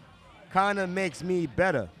criticism kind of makes me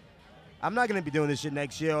better. I'm not going to be doing this shit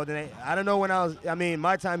next year. I don't know when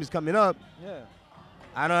my time is coming up. Yeah.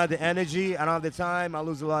 I don't have the energy. I don't have the time. I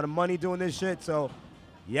lose a lot of money doing this shit. So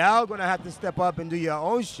y'all going to have to step up and do your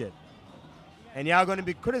own shit. And y'all going to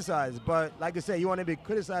be criticized. But like I said, you want to be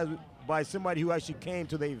criticized by somebody who actually came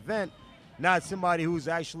to the event, not somebody who's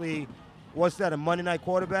actually, what's that, a Monday night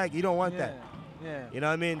quarterback? You don't want that. Yeah. You know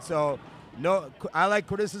what I mean? So, no, I like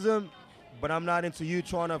criticism, but I'm not into you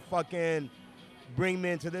trying to fucking bring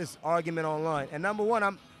me into this argument online. And number one,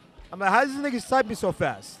 I'm like, how does this nigga type me so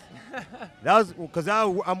fast? That was because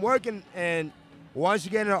I'm working, and once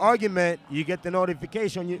you get in an argument, you get the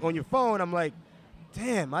notification on your phone. I'm like,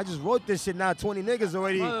 damn, I just wrote this shit now. 20 niggas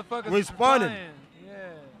already responding. Yeah.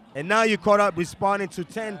 And now you're caught up responding to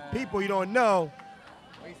 10 people you don't know.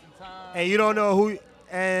 Wasting time. And you don't know who.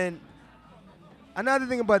 And another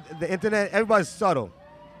thing about the internet, everybody's subtle.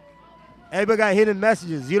 Everybody got hidden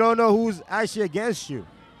messages. You don't know who's actually against you.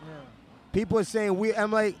 Yeah. People are saying, I'm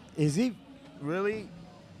like, is he really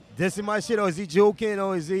dissing my shit, or is he joking,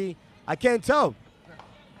 or is he? I can't tell.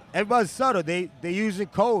 Everybody's subtle. They using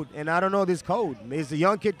code, and I don't know this code. It's a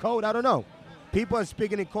young kid code. I don't know. People are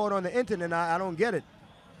speaking in code on the internet, and I don't get it.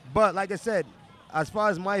 But like I said, as far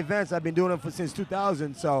as my events, I've been doing them since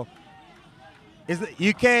 2000. So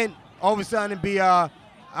you can't all of a sudden be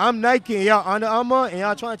I'm Nike and y'all Under Armour and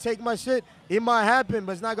y'all trying to take my shit. It might happen,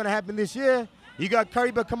 but it's not gonna happen this year. You got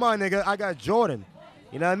Curry, but come on, nigga, I got Jordan.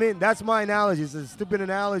 You know what I mean? That's my analogy. It's a stupid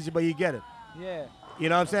analogy, but you get it. Yeah. You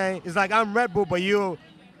know what I'm saying? It's like I'm Red Bull, but you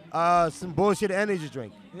some bullshit energy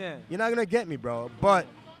drink. Yeah. You're not gonna get me, bro. But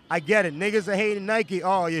I get it. Niggas are hating Nike.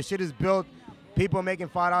 Oh, your shit is built. People are making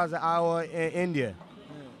 $5 an hour in India.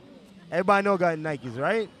 Yeah. Everybody know got Nikes,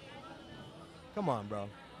 right? Come on, bro.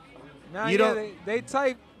 Nah, you yeah, they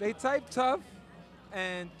type tough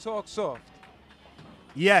and talk soft.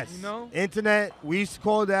 Yes. You know? Internet, we used to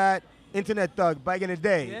call that internet thug back in the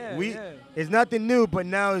day. Yeah, It's nothing new, but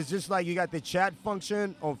now it's just like you got the chat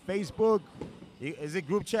function on Facebook. Is it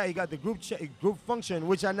group chat? You got the group function,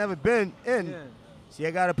 which I never been in. Yeah. So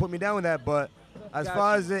you got to put me down with that. But as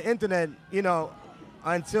far as the internet, you know,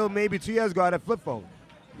 until maybe 2 years ago, I had a flip phone.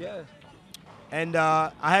 Yeah. And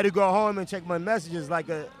I had to go home and check my messages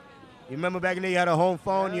you remember back in the day you had a home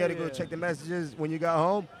phone, you had to go check the messages when you got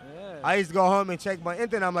home? Yeah. I used to go home and check my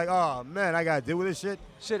internet. I'm like, oh, man, I got to deal with this shit.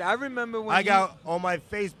 Shit, I remember when I got on my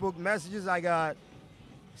Facebook messages, I got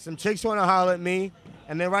some chicks trying to holler at me,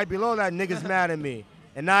 and then right below that, niggas mad at me.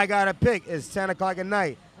 And now I got to pick. It's 10 o'clock at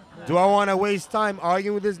night. Do I want to waste time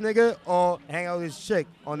arguing with this nigga or hang out with this chick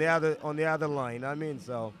on the other line? You know what I mean?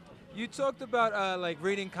 So you talked about like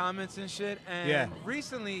reading comments and shit, and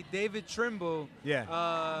recently David Trimble,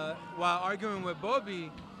 while arguing with Bobby,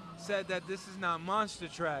 said that this is not Monster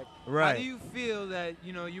Track. Right. How do you feel that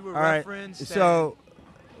you were all right. referenced? So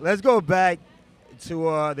let's go back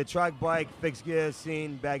to the track bike fixed gear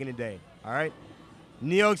scene back in the day. All right,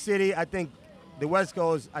 New York City, I think. The West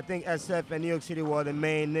Coast, I think SF and New York City were the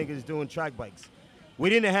main niggas doing track bikes. We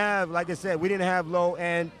didn't have, like I said, we didn't have low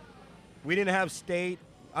end. We didn't have state.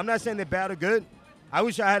 I'm not saying they're bad or good. I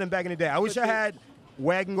wish I had them back in the day. I wish I had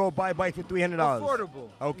where I can go buy a bike for $300. Affordable.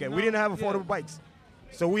 Okay, you know? we didn't have affordable bikes.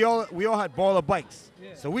 So we all had baller bikes.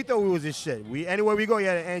 Yeah. So we thought we was this shit. Anywhere we go,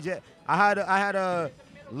 yeah. And I had a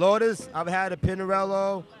Lotus. I've had a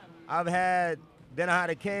Pinarello. Then I had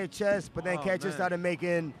a KHS, but then KHS started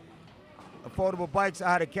making affordable bikes.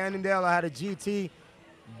 I had a Cannondale. I had a GT.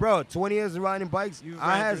 Bro, 20 years of riding bikes.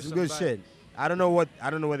 I had some good shit. I don't know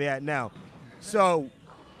where they at now. So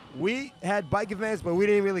we had bike events, but we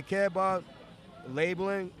didn't really care about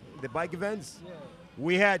labeling the bike events. Yeah.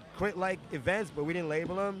 We had crit-like events, but we didn't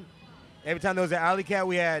label them. Every time there was an alley cat,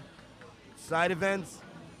 we had side events.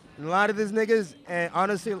 And a lot of these niggas, and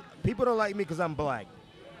honestly, people don't like me because I'm black.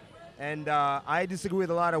 And I disagree with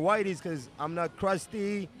a lot of whiteys because I'm not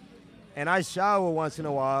crusty, and I shower once in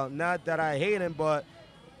a while. Not that I hate them, but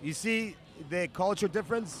you see the culture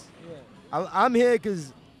difference. Yeah. I'm here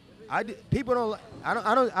because people don't.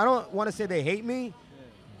 I don't want to say they hate me,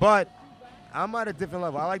 but I'm at a different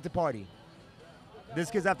level. I like to party. This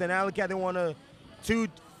kid's after an alley cat, they want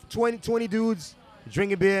 20 dudes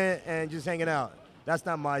drinking beer and just hanging out. That's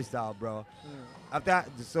not my style, bro.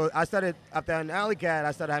 So after an alley cat,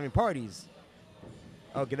 I started having parties.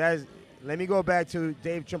 Okay, let me go back to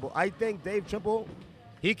Dave Trimble. I think Dave Trimble,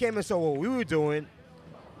 he came and saw what we were doing,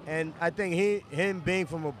 and I think him being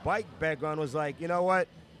from a bike background was like, you know what,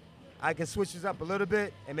 I can switch this up a little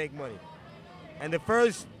bit and make money. And the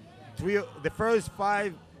first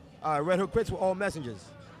 5 Red Hook Crits were all messengers.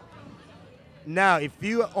 Now, if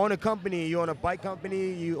you own a company, you own a bike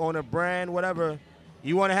company, you own a brand, whatever,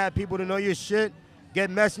 you want to have people to know your shit, get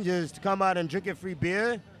messengers to come out and drink your free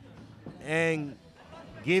beer and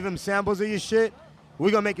give them samples of your shit,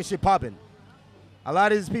 we're going to make your shit popping. A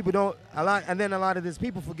lot of these people a lot of these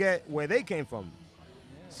people forget where they came from.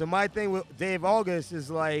 So my thing with Dave August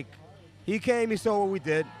is like, he came, he saw what we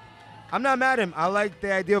did. I'm not mad at him. I like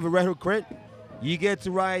the idea of a Red Hook Crit. You get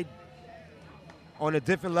to ride on a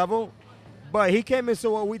different level. But he came and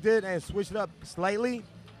saw what we did and switched it up slightly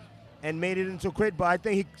and made it into a crit. But I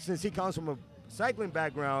think since he comes from a cycling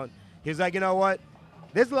background, he's like, you know what?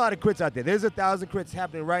 There's a lot of crits out there. There's 1,000 crits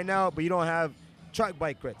happening right now, but you don't have truck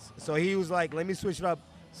bike crits. So he was like, let me switch it up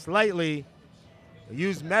slightly,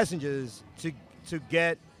 use messengers to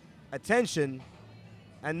get attention.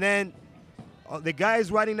 And then the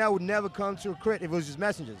guys riding now would never come to a crit if it was just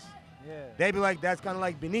messengers. Yeah. They'd be like, that's kind of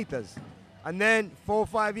like beneath us. And then 4 or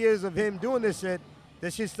 5 years of him doing this shit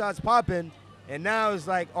starts popping. And now it's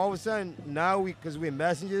like all of a sudden, because we're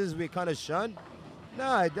messengers, we're kind of shunned.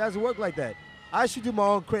 Nah, it doesn't work like that. I should do my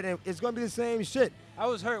own crit, and it's going to be the same shit. I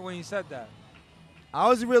was hurt when you said that. I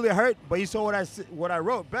was really hurt, but you saw what I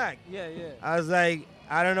wrote back. Yeah. I was like,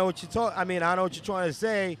 I don't know what I don't know what you're trying to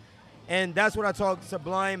say. And that's what I talk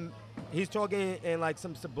Sublime. He's talking in like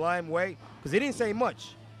some sublime way, because he didn't say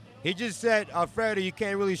much. He just said, Alfredo, you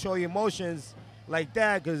can't really show your emotions like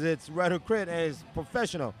that because it's Red Hook Crit and it's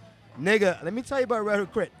professional. Nigga, let me tell you about Red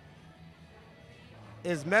Hook Crit.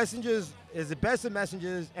 Is the best of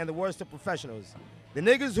messengers and the worst of professionals. The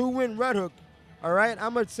niggas who win Red Hook, all right,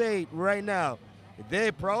 I'm going to say right now,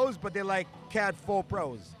 they're pros, but they're like Cat 4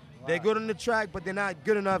 pros. Wow. They're good on the track, but they're not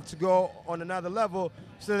good enough to go on another level.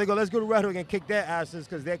 So they go, let's go to Red Hook and kick their asses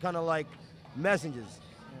because they're kind of like messengers.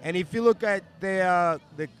 And if you look at the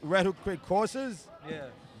Red Hook Crit courses,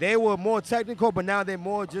 they were more technical, but now they're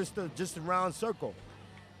more just a round circle.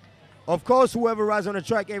 Of course, whoever rides on the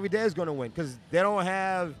track every day is going to win because they don't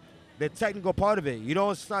have the technical part of it. You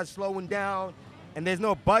don't start slowing down, and there's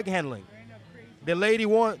no bug handling. The lady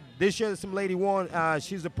won. This year, some lady won.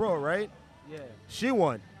 She's a pro, right? Yeah. She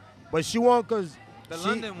won. But she won because the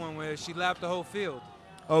London one where she lapped the whole field.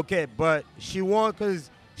 Okay, but she won because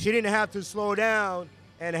she didn't have to slow down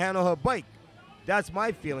and handle her bike. That's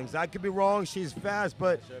my feelings. I could be wrong. She's fast,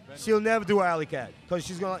 but she'll never do an alley cat because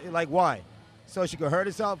she's going to, like, why? So she could hurt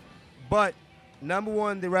herself. But, number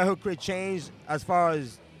one, the Red Hook Crit changed as far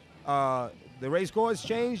as the race course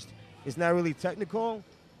changed. It's not really technical.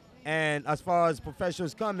 And as far as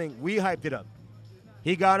professionals coming, we hyped it up.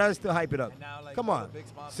 He got us to hype it up. Now, like, come on.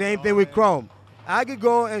 Same thing with Chrome. I could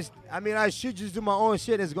go and, I should just do my own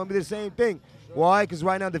shit. It's going to be the same thing. Sure. Why? Because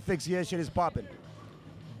right now the fixed gear shit is popping.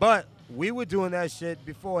 But we were doing that shit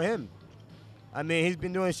before him. He's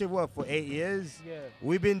been doing shit, for 8 years? Yeah.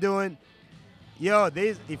 We've been doing,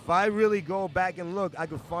 if I really go back and look, I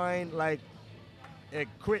could find, like, a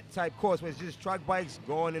crit type course where it's just truck bikes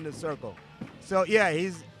going in a circle. So, yeah,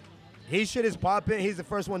 his shit is popping. He's the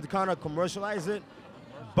first one to kind of commercialize it.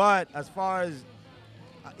 But as far as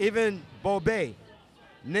even Bo Bay,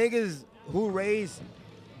 niggas who race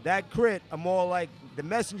that crit are more like the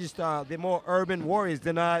messenger style. They're more urban warriors.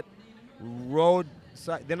 They're not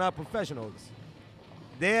they're not professionals.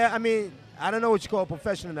 I mean, I don't know what you call a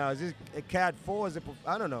professional now. Is this a cat 4?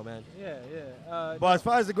 I don't know, man. Yeah. But as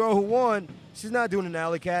far as the girl who won, she's not doing an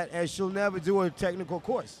alley cat, and she'll never do a technical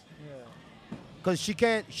course. Yeah. Because she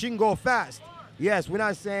can go fast. Yes, we're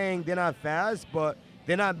not saying they're not fast, but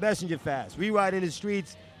they're not messenger fast. We ride in the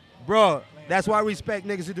streets. Bro, that's why I respect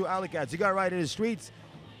niggas who do alley cats. You got to ride in the streets.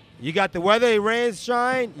 You got the weather, it rains,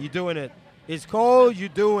 shine, you doing it. It's cold, you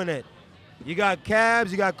doing it. You got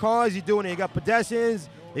cabs, you got cars, you doing it. You got pedestrians,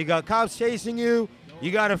 you got cops chasing you.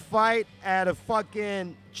 You got to fight at a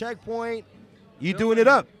fucking checkpoint. You doing it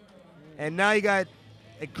up. And now you got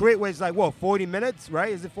a crit where it's like, 40 minutes,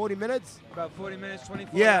 right? Is it 40 minutes? About 40 minutes,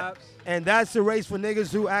 24 yeah. laps. And that's the race for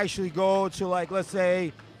niggas who actually go to, like, let's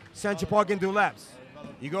say, Central Park and do laps.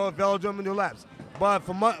 You go to Velodrome and do laps. But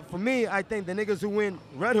for me, I think the niggas who win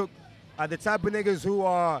Red Hook are the type of niggas who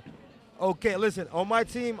are, okay, listen, on my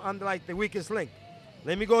team, I'm like the weakest link.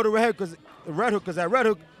 Let me go to Red Hook because at Red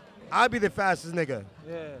Hook, I'll be the fastest nigga.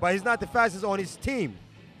 Yeah. But he's not the fastest on his team.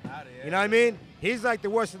 You know what I mean? He's like the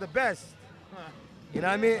worst of the best. You know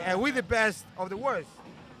what I mean? And we the best of the worst.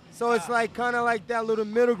 So it's like kind of like that little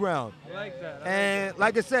middle ground. I like that. And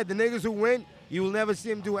like I said, the niggas who win, you will never see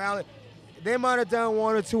them do alley. They might have done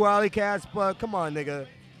 1 or 2 alley cats, but come on, nigga.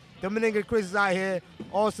 Them nigga Chris is out here.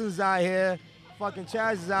 Austin's out here. Fucking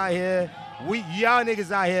Chaz is out here. Y'all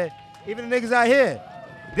niggas out here. Even the niggas out here.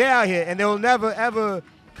 They're out here. And they'll never, ever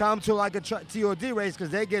come to like a TOD race because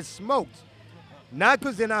they get smoked. Not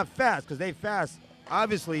because they're not fast, because they fast,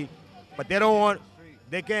 obviously, but they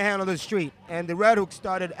can't handle the street. And the Red Hook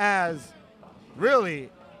started as really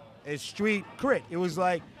a street crit. It was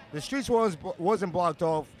like the streets wasn't blocked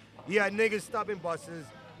off. You had niggas stopping buses.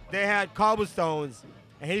 They had cobblestones,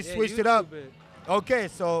 and he switched it up. Okay,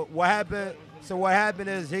 so what happened?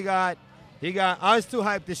 Is he got us to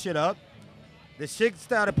hype this shit up. The shit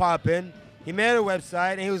started popping. He made a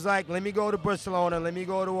website, and he was like, "Let me go to Barcelona. Let me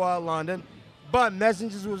go to London." But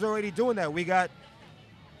Messengers was already doing that. We got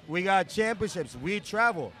championships. We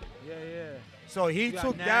travel. Yeah. So he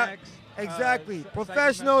took that. Exactly.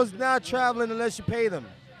 Professionals not traveling unless you pay them.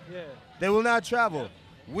 Yeah. They will not travel.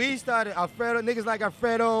 We started niggas like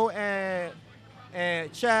Alfredo and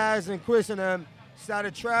Chaz and Chris and them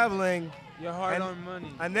started traveling. You're hard on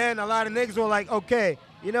money. And then a lot of niggas were like, okay,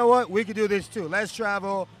 you know what? We could do this too. Let's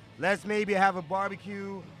travel. Let's maybe have a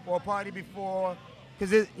barbecue or a party before.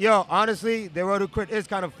 Because, honestly, the road to crit is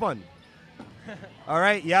kind of fun. All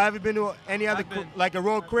right? Y'all ever been to any other, like a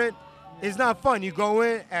road crit? It's not fun. You go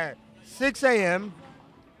in at 6 a.m.,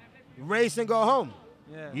 race and go home.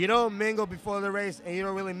 Yeah. You don't mingle before the race, and you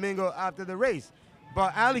don't really mingle after the race.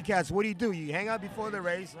 But alley cats, what do? You hang out before the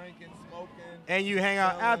race, Drinking, smoking, and you hang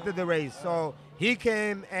out after the race. So he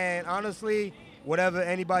came, and honestly, whatever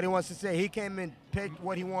anybody wants to say, he came and picked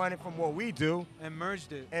what he wanted from what we do. And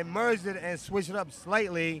merged it. And switched it up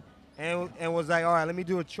slightly, and was like, all right, let me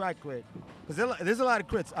do a track crit. Because there's a lot of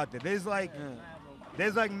crits out there. There's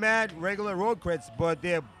like mad regular road crits, but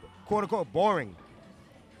they're quote-unquote boring.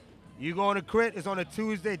 You go on a crit, it's on a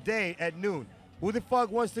Tuesday day at noon. Who the fuck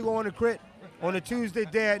wants to go on a crit on a Tuesday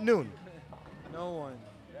day at noon? No one.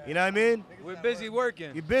 You know what I mean? We're busy working.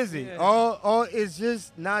 You're busy. Yeah. It's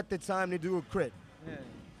just not the time to do a crit. Yeah.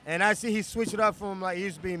 And I see he switched it up from like it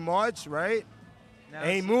used to be March, right? Now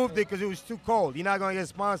And he moved it because it was too cold. You're not going to get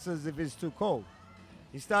sponsors if it's too cold.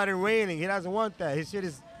 He started raining. He doesn't want that. His shit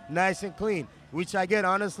is nice and clean, which I get,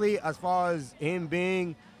 honestly, as far as him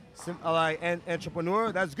being an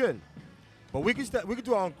entrepreneur, that's good. But we could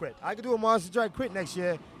do our own crit. I could do a Monster Truck crit next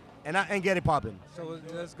year and get it popping. So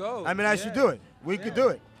let's go. I mean, I should do it. We could do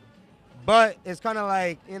it. But it's kind of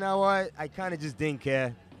like, you know what? I kind of just didn't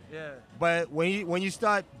care. Yeah. But when you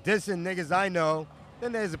start dissing niggas I know,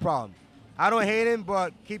 then there's a problem. I don't hate him,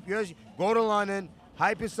 but keep yours. Go to London,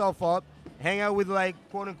 hype yourself up, hang out with like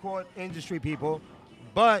quote-unquote industry people.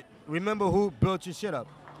 But remember who built your shit up.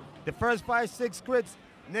 The first 5-6 crits,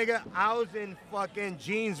 nigga, I was in fucking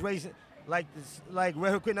jeans racing. Like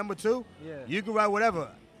Red Hook Crit number 2, you can ride whatever.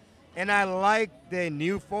 And I like the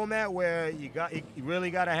new format where you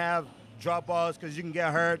really got to have drop balls because you can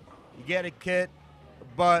get hurt. You get a kit.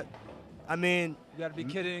 But, I mean. You got to be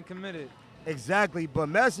kidded and committed. Exactly. But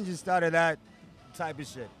Messenger started that type of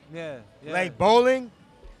shit. Yeah. Like bowling.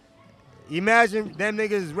 Imagine them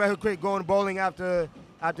niggas Red Hook Crit going bowling after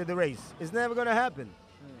the race. It's never going to happen.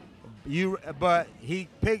 But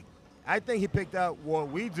I think he picked out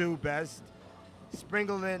what we do best,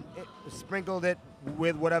 sprinkled it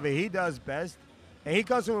with whatever he does best, And he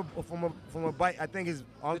comes from a bike. I think his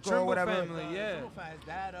uncle or whatever. Family, yeah. His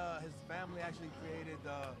dad, his family actually created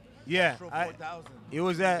yeah, Astro 4000. It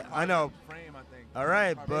was that I know. Frame, I think. All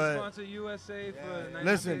right, They but sponsor USA for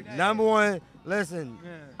listen, number one. Listen,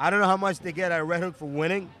 I don't know how much they get at Red Hook for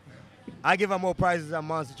winning. I give out more prizes at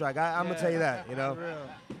Monster Truck. I'm gonna tell you that, you know.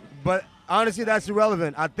 But honestly, that's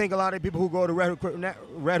irrelevant. I think a lot of people who go to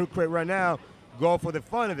Red Hook Crate right now go for the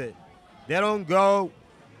fun of it. They don't go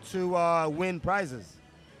to win prizes.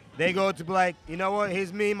 They go to be like, you know what?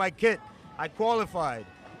 Here's me, my kit. I qualified,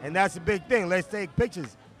 and that's a big thing. Let's take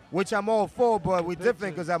pictures, which I'm all for. But we're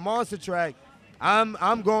different because at Monster Truck,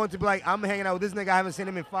 I'm going to be like, I'm hanging out with this nigga. I haven't seen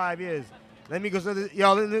him in 5 years. Let me go,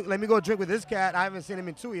 let me go drink with this cat. I haven't seen him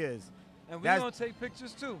in 2 years. And we're gonna take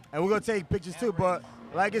pictures too. And we're gonna take pictures too. But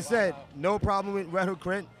like I said, no problem with Red Hook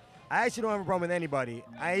Crate. I actually don't have a problem with anybody.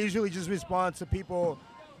 I usually just respond to people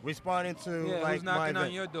responding to like who's knocking my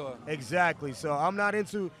on your door. Exactly. So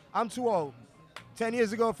I'm too old. 10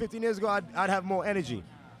 years ago, 15 years ago, I'd have more energy.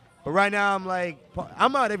 But right now,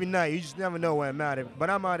 I'm out every night. You just never know where I'm at. But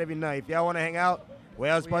I'm out every night. If y'all want to hang out,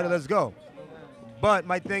 Warehouse Party, let's go. But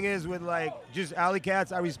my thing is with like just alley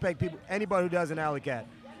cats, I respect people, anybody who does an alley cat.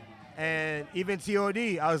 And even TOD,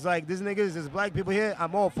 I was like, there's black people here.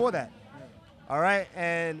 I'm all for that. All right.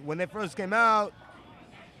 And when they first came out,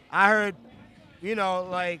 I heard, you know,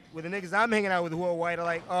 like with the niggas I'm hanging out with who are white are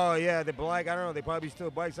like, oh yeah, they're black. I don't know. They probably still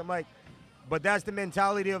bikes. I'm like, but that's the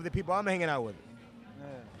mentality of the people I'm hanging out with.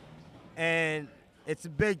 Yeah. And it's a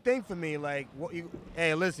big thing for me. Like,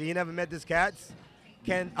 hey, listen, you never met these cats?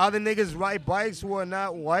 Can other niggas ride bikes who are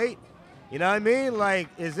not white? You know what I mean? Like,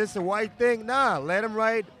 is this a white thing? Nah, let them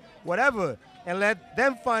ride whatever, and let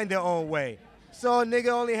them find their own way. So a nigga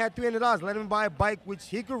only had $300. Let him buy a bike which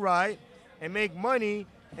he could ride and make money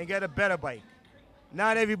and get a better bike.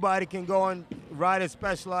 Not everybody can go and ride a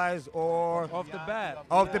Specialized or off the bat.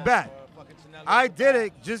 Off the bat. I did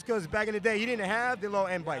it just because back in the day you didn't have the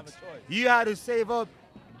low-end bikes. You had to save up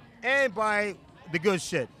and buy the good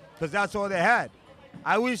shit because that's all they had.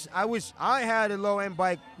 I wish I had a low-end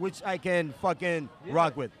bike which I can fucking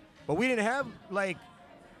rock with, but we didn't have like.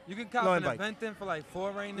 You can cop an Aventon for like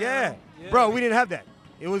 $4 right now. Yeah, bro, we didn't have that.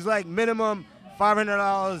 It was like minimum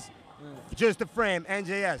 $500 just the frame,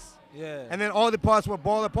 NJS. Yeah. And then all the parts were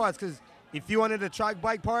baller parts because if you wanted a track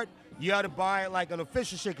bike part, you had to buy like an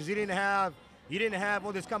official shit because you didn't have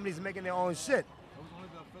all these companies making their own shit. It was only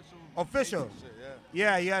the official. Shit,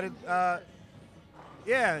 yeah. You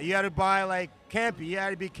had to buy like Campy. You had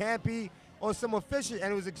to be Campy or some official,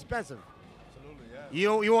 and it was expensive. Absolutely,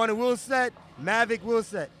 yeah. You want a wheel set, Mavic wheel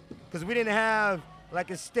set, because we didn't have like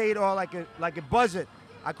a state or like a budget.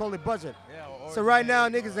 I call it budget. Yeah, so right now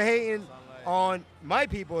niggas are hating on my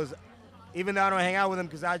peoples, even though I don't hang out with them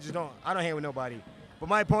because I don't hang with nobody. But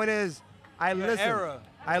my point is, I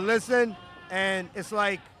listen, and it's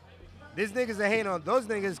like these niggas are hating on those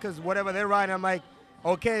niggas because whatever they're riding, I'm like,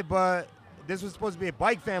 okay, but this was supposed to be a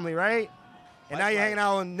bike family, right? And now you're hanging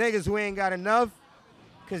out with niggas who ain't got enough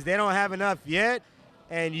because they don't have enough yet,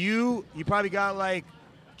 and you probably got like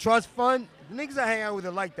trust fund. The niggas I hang out with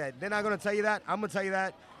are like that. They're not gonna tell you that. I'm gonna tell you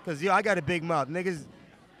that because I got a big mouth. Niggas,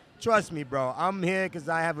 trust me, bro. I'm here because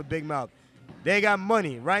I have a big mouth. They got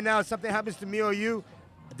money. Right now, if something happens to me or you,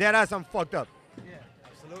 dead ass, I'm fucked up. Yeah,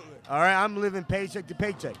 absolutely. All right, I'm living paycheck to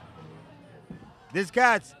paycheck. This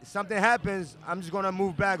cats, something happens, I'm just gonna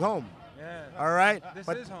move back home. Yeah. All right. This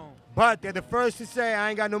is home. But they're the first to say I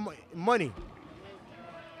ain't got no money.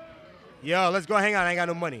 Yo, let's go hang out. I ain't got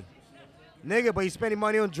no money. Nigga, but you spending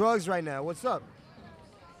money on drugs right now. What's up?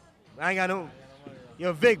 I ain't got no.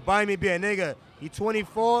 Yo, Vic, buy me beer, nigga. You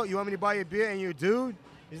 24. You want me to buy you a beer and you a dude?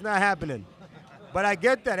 It's not happening. But I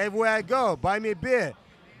get that everywhere I go. Buy me a beer.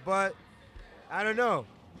 But I don't know.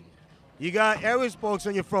 You got air spokes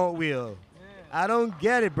on your front wheel. I don't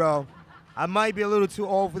get it, bro. I might be a little too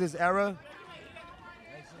old for this era.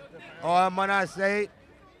 Or I might not say it.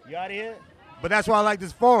 You out of here? But that's why I like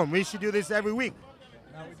this forum. We should do this every week.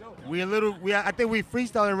 I think we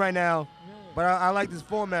freestyling right now, but I like this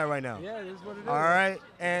format right now. Yeah, this is what it is. All right,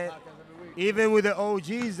 and even with the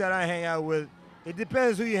OGs that I hang out with, it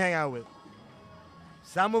depends who you hang out with.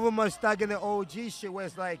 Some of them are stuck in the OG shit where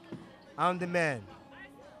it's like, I'm the man.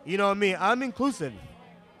 You know what I mean? I'm inclusive.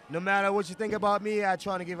 No matter what you think about me, I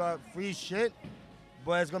trying to give out free shit,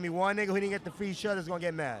 but it's gonna be one nigga who didn't get the free shit that's gonna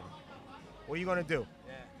get mad. What are you gonna do?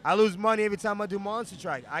 Yeah. I lose money every time I do Monster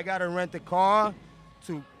Truck. I gotta rent a car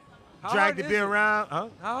to drag the beer around. Huh?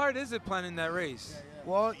 How hard is it planning that race?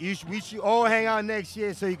 Well, we should all hang out next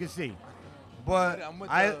year so you can see. But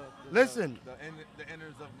listen. The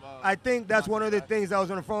inners of, I think that's one of the things that was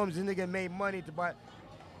on the forums. This nigga made money to buy.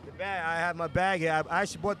 The bag, I have my bag here. I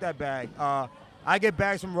actually bought that bag. I get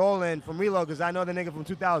bags from Roland, from Reload, because I know the nigga from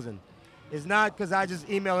 2000. It's not because I just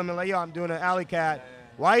email him and like, yo, I'm doing an alley cat.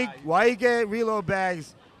 Why you get Reload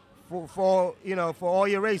bags for all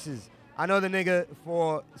your races? I know the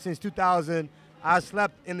nigga since 2000. I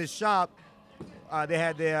slept in the shop. They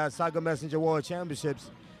had their Saga Messenger World Championships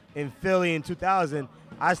in Philly in 2000.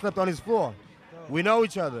 I slept on his floor. We know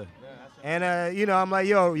each other. And, I'm like,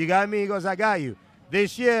 yo, you got me? He goes, I got you.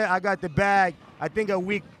 This year, I got the bag, I think a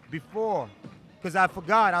week before, because I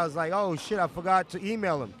forgot. I was like, oh, shit, I forgot to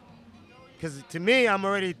email him. Because to me, I'm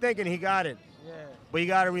already thinking he got it. Yeah. But you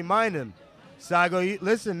got to remind him. So I go,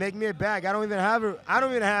 listen, make me a bag. I don't even have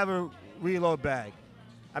a Reload bag.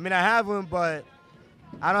 I mean, I have one, but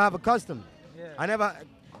I don't have a custom. Yeah. I'm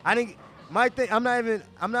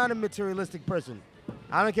not a materialistic person.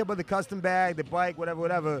 I don't care about the custom bag, the bike,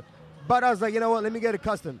 whatever. But I was like, you know what, let me get a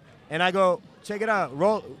custom. And I go, check it out.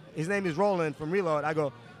 His name is Roland from Reload. I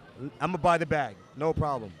go, I'm going to buy the bag. No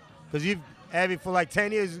problem. Because for like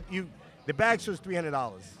 10 years, the bag was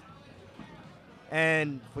 $300.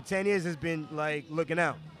 And for 10 years, it's been like looking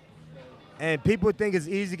out. And people think it's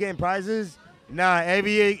easy getting prizes. Nah,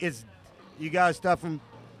 every year you got stuff from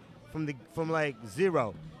like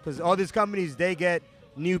zero. Because all these companies, they get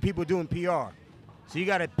new people doing PR. So you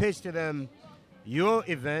got to pitch to them your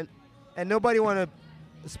event. And nobody want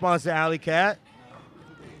to sponsor Alley Cat.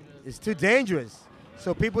 It's too dangerous.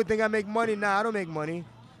 So people think I make money. Nah, I don't make money.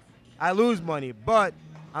 I lose money. But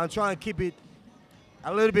I'm trying to keep it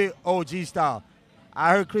a little bit OG style.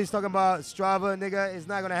 I heard Chris talking about Strava, nigga. It's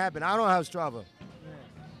not going to happen. I don't have Strava.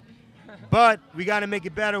 But we got to make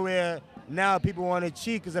it better where now people want to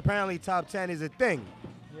cheat because apparently top 10 is a thing.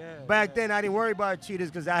 Back then, I didn't worry about cheaters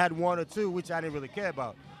because I had one or two, which I didn't really care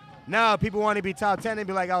about. Now people want to be top 10 and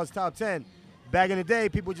be like, I was top 10. Back in the day,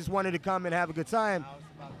 people just wanted to come and have a good time.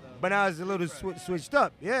 But now it's a little switched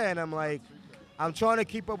up. Yeah, and I'm like, I'm trying to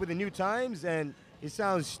keep up with the new times, and it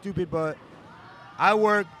sounds stupid, but I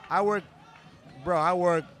work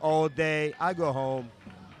all day. I go home.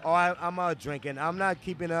 Or I'm out drinking. I'm not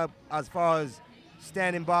keeping up as far as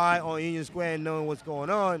standing by on Union Square and knowing what's going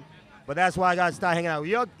on. But that's why I got to start hanging out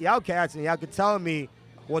with y'all cats, and y'all can tell me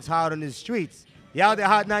what's hot on the streets. Y'all the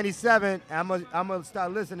Hot 97, and I'm going to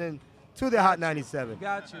start listening to the Hot 97.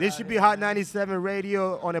 Got you. This should be Hot 97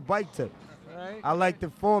 radio on a bike tip. Right. I like the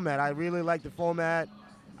format. I really like the format.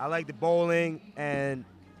 I like the bowling, and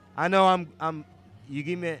I know you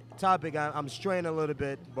give me a topic, I'm straying a little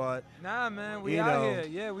bit, but nah, man, we out here.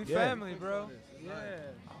 Yeah, we family, bro. Yeah.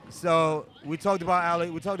 So we talked about Alley.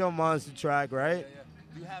 We talked about Monster Track, right? Yeah.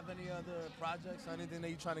 Do you have any other projects or anything that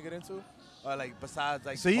you're trying to get into? Or like besides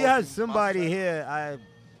like. So you have somebody here. I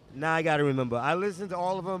gotta remember. I listen to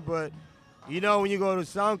all of them, but you know when you go to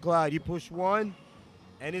SoundCloud, you push one,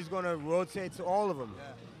 and it's gonna rotate to all of them. Yeah.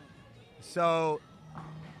 So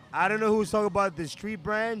I don't know who's talking about the street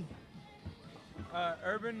brand.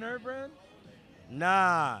 Urban Nerd brand?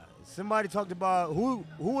 Nah, somebody talked about who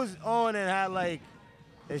was on and had like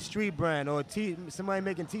a street brand or somebody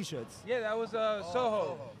making T-shirts. Yeah, that was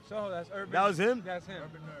Soho. Soho, that's Urban. That was him? That's him.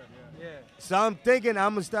 Urban Nerd, yeah. So I'm thinking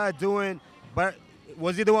I'm going to start doing, but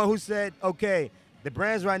was he the one who said, okay, the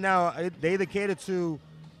brands right now, they either cater to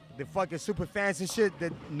the fucking super fancy shit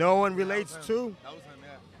that no one relates to? That was him,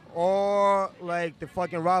 yeah. Or like the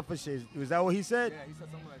fucking Rafa shit. Was that what he said? Yeah, he said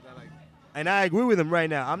something like that. Like. And I agree with him right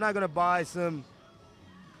now. I'm not going to buy some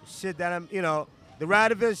shit that the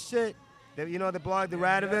Radivis shit. The blog, the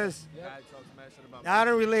Radivis. Yeah. I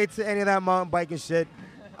don't relate to any of that mountain biking shit.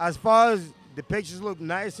 As far as the pictures look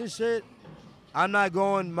nice and shit, I'm not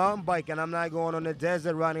going mountain biking. I'm not going on the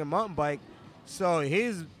desert riding a mountain bike. So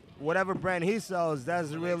whatever brand he sells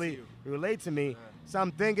doesn't really relate to me. Yeah. So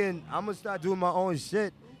I'm thinking I'm going to start doing my own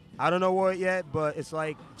shit. I don't know what yet, but it's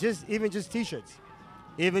like even just T-shirts,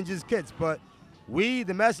 even just kits. But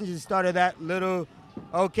the messengers started that little.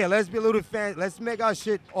 Okay, let's be a little fan. Let's make our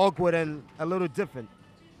shit awkward and a little different.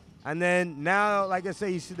 And then now, like I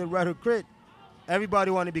say, you see the Red Hook Crit. Everybody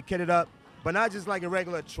want to be kitted up, but not just like a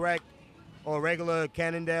regular Trek or regular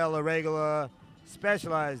Cannondale or regular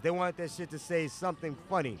Specialized. They want that shit to say something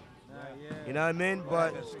funny. Yeah. You know what I mean?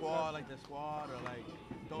 But like the squad, or like.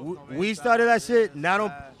 We started that shit.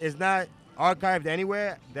 It's not archived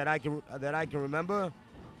anywhere that I can remember.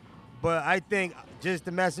 But I think just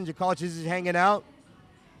the messenger culture is just hanging out.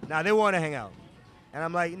 Now they want to hang out. And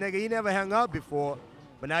I'm like, nigga, you never hung out before,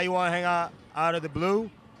 but now you want to hang out of the blue?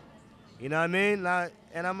 You know what I mean?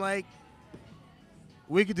 And I'm like,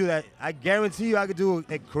 we could do that. I guarantee you I could do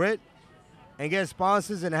a crit and get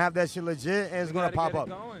sponsors and have that shit legit, and it's going to pop up.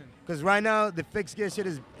 Because right now, the fixed gear shit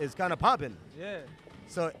is kind of popping. Yeah.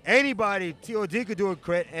 So anybody, TOD could do a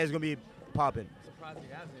crit and it's gonna be popping. Surprised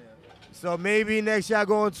he hasn't yet. So maybe next year I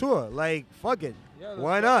go on tour. Like, fuck it. Yeah,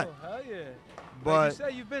 Why not? Hell yeah. But like you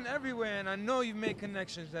said, you've been everywhere, and I know you've made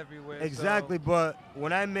connections everywhere. exactly, so. but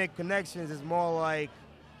when I make connections, it's more like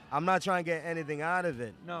I'm not trying to get anything out of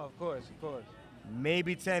it. No, of course.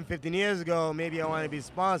 Maybe 10, 15 years ago, maybe I want to be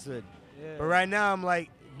sponsored. Yeah. But right now, I'm like,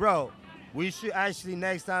 bro, we should actually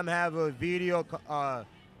next time have a video,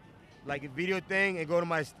 like a video thing and go to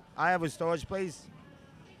my, I have a storage place.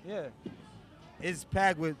 Yeah. It's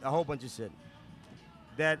packed with a whole bunch of shit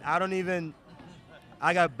that I don't even,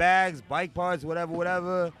 I got bags, bike parts,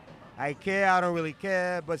 whatever. I care, I don't really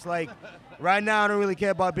care. But it's like, right now I don't really care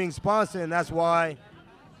about being sponsored, and that's why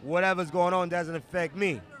whatever's going on doesn't affect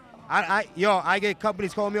me. I get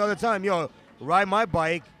companies calling me all the time, yo, ride my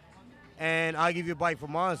bike, and I'll give you a bike for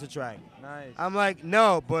Monster Track. Nice. I'm like,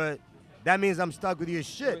 no, but that means I'm stuck with your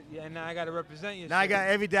shit. Yeah, now I gotta represent you. Now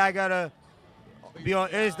every day I gotta be on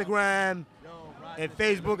Instagram and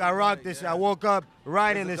Facebook. I rock this shit. I woke up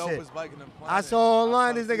riding this shit. I saw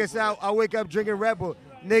online this nigga say I wake up drinking Red Bull.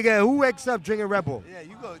 Nigga, who wakes up drinking Red Bull? Yeah,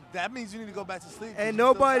 you go. That means you need to go back to sleep. And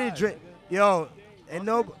nobody drink. Yo, and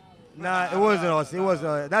no. Nah, it wasn't us. It was.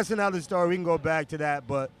 That's another story. We can go back to that.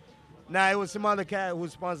 But nah, it was some other cat who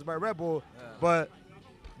was sponsored by Red Bull. Yeah. But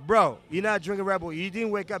bro, you're not drinking Red Bull. You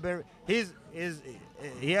didn't wake up and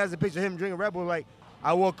he has a picture of him drinking Red Bull. Like,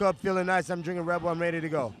 I woke up feeling nice. I'm drinking Red Bull. I'm ready to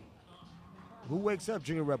go. Who wakes up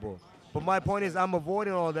drinking Red Bull? But my point is, I'm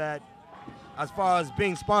avoiding all that as far as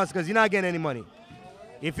being sponsored because you're not getting any money.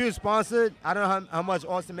 If you're sponsored, I don't know how much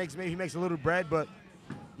Austin makes. Maybe he makes a little bread, but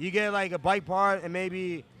you get like a bike part and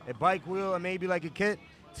maybe a bike wheel and maybe like a kit.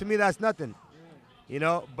 To me, that's nothing. You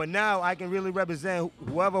know? But now I can really represent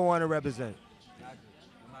whoever I want to represent.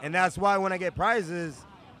 And that's why when I get prizes,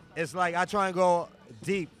 it's like I try and go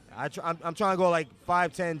deep. I'm trying to go like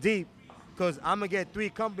 5, 10 deep because I'm going to get 3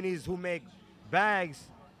 companies who make bags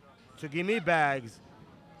to give me bags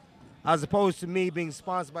as opposed to me being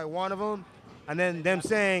sponsored by one of them and then them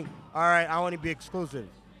saying, all right, I want to be exclusive.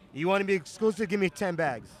 You want to be exclusive? Give me 10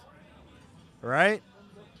 bags. Right?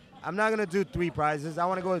 I'm not going to do 3 prizes. I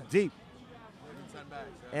want to go deep.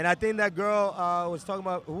 And I think that girl was talking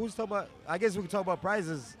about, who was talking about, I guess we could talk about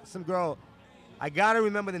prizes. Some girl, I got to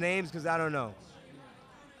remember the names because I don't know.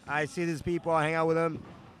 I see these people, I hang out with them,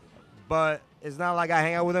 but it's not like I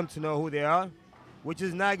hang out with them to know who they are, which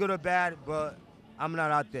is not good or bad, but I'm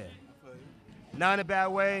not out there. Not in a bad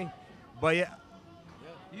way, but yeah.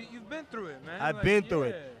 You've been through it, man. I've been through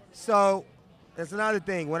it. So that's another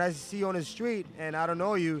thing. When I see you on the street and I don't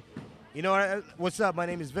know you, you know, what's up? My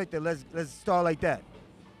name is Victor. Let's start like that.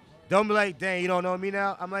 Don't be like, dang, you don't know me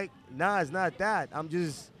now? I'm like, nah, it's not that.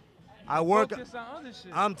 I work. Focus on other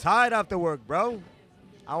shit. I'm tired after work, bro.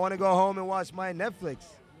 I want to go home and watch my Netflix.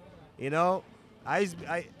 You know?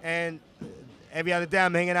 And every other day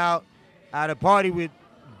I'm hanging out at a party with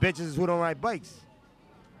bitches who don't ride bikes.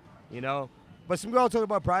 You know? But some girls talking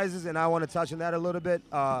about prizes, and I want to touch on that a little bit.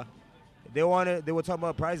 They were talking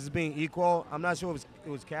about prizes being equal. I'm not sure if it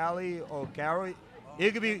was Cali or Carol.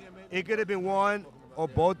 It could have been one or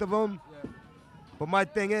both of them. But my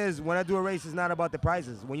thing is, when I do a race, it's not about the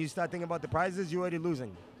prizes. When you start thinking about the prizes, you're already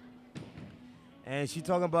losing. And she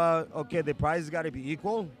talking about, okay, the prizes got to be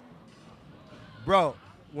equal. Bro,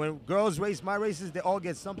 when girls race my races, they all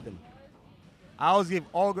get something. I always give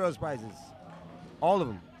all girls prizes. All of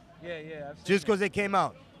them. Yeah. Just because they came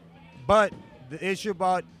out. But the issue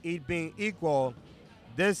about it being equal,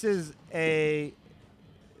 this is a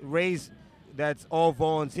race that's all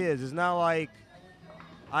volunteers. It's not like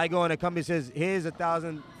I go in a company that says, here's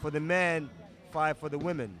 1,000 for the men, 5 for the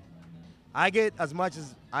women. I get as much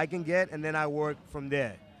as I can get, and then I work from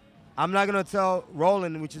there. I'm not going to tell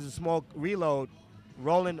Roland, which is a small reload,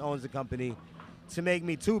 Roland owns the company, to make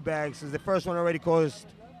me 2 bags, since the first one already cost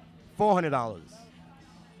 $400.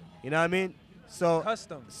 You know what I mean? So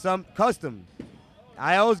custom.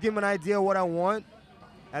 I always give him an idea of what I want,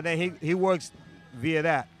 and then he works via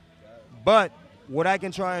that. But what I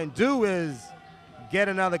can try and do is get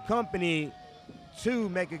another company to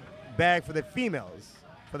make a bag for the females,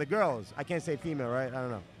 for the girls. I can't say female, right? I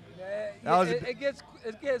don't know.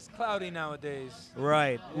 It gets cloudy nowadays.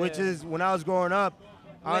 Right, yeah. Which is when I was growing up.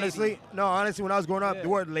 Honestly, when I was growing up, the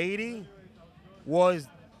word lady was,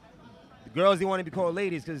 the girls didn't want to be called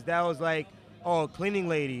ladies because that was like, oh, cleaning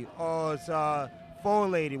lady, oh, it's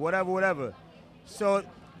phone lady, whatever. So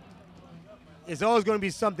it's always going to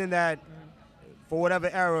be something that, for whatever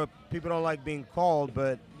era, people don't like being called,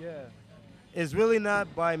 but it's really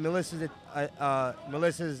not by Melissa's.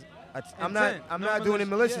 I'm not doing it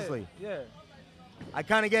maliciously. Yeah. I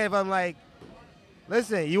kind of get if I'm like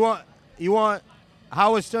Listen, you want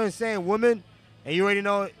Howard Stern saying women, and you already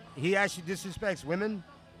know he actually disrespects women.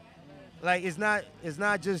 Like it's not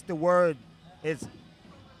just the word. It's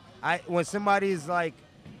when somebody's like,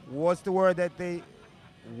 what's the word that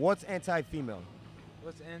what's anti-female?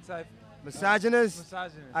 What's anti? Misogynist?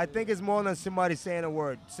 Misogynist. I think it's more than somebody saying a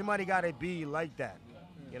word. Somebody got to be like that.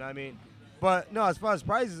 You know what I mean? But no, as far as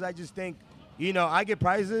prizes, I just think, I get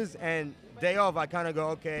prizes, and day off, I kind of go,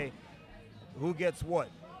 okay, who gets what?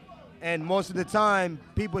 And most of the time,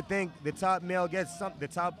 people think the top male gets something, the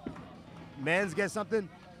top man's get something.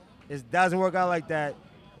 It doesn't work out like that.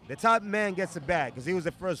 The top man gets a bag because he was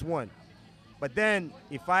the first one. But then,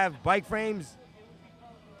 if I have bike frames,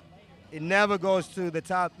 it never goes to the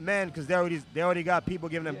top man because they already got people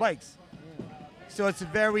giving them bikes. So it's a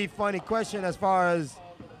very funny question as far as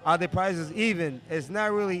are the prices even? It's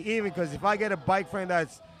not really even because if I get a bike frame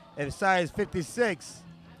that's a size 56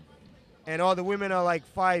 and all the women are like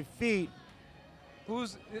 5 feet,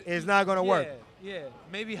 it's not gonna work. Yeah,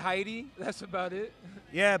 maybe Heidi. That's about it.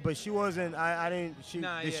 Yeah, but she wasn't. I didn't.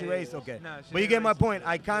 Did she race? Okay. Nah, but you get my point.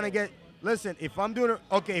 I kind of get. Listen, if I'm doing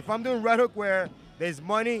Red Hook where there's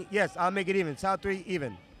money, yes, I'll make it even. Top 3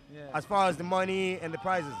 even. Yeah. As far as the money and the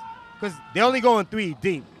prizes, because they only going 3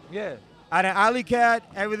 deep. Yeah. At an Alley Cat,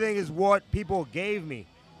 everything is what people gave me.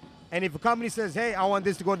 And if a company says, hey, I want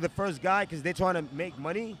this to go to the first guy because they're trying to make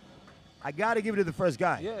money, I got to give it to the first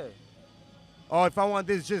guy. Yeah. Or if I want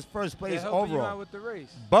this just first place overall. You out with the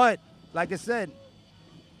race. But, like I said,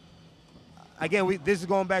 again, this is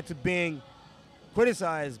going back to being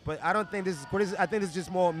criticized, but I don't think this is criticism. I think this is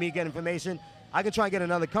just more me getting information. I can try and get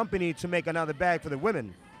another company to make another bag for the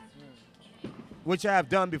women, which I have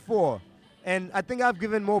done before. And I think I've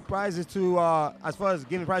given more prizes to, as far as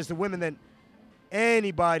giving prizes to women than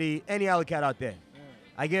any Alley Cat out there.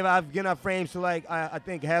 I've given out frames to like, I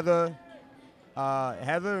think Heather,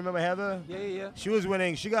 remember Heather? Yeah. She was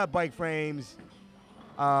winning. She got bike frames.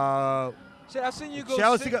 Shit, I've seen you go.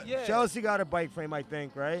 Chelsea got a bike frame, I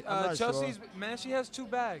think, right? I'm not Chelsea's sure. Man, she has 2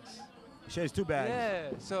 bags. She has 2 bags.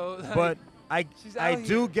 Yeah, so. Like, but I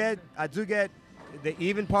do get the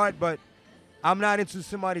even part, but I'm not into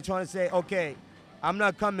somebody trying to say, okay, I'm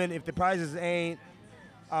not coming if the prizes ain't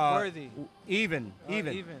worthy. Even.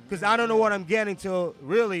 Because I don't know what I'm getting till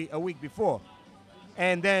really a week before.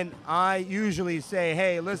 And then I usually say,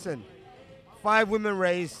 hey, listen, 5 women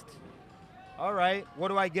raced. All right, what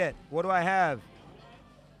do I get? What do I have?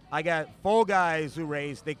 I got 4 guys who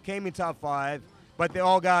raced. They came in top 5, but they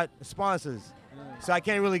all got sponsors. So I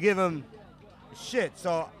can't really give them shit.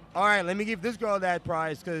 So, all right, let me give this girl that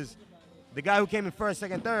prize because the guy who came in first,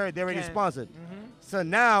 second, third, they already sponsored. Mm-hmm. So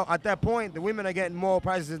now, at that point, the women are getting more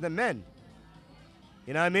prizes than men.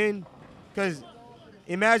 You know what I mean? Because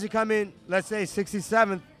imagine coming, let's say,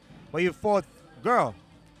 67th, but you're 4th girl.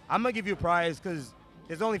 I'm going to give you a prize because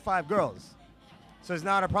there's only 5 girls. So it's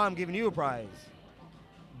not a problem giving you a prize.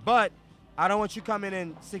 But I don't want you coming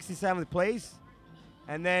in 67th place,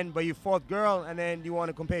 but you're 4th girl, and then you want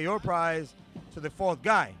to compare your prize to the 4th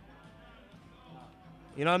guy.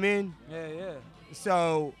 You know what I mean? Yeah.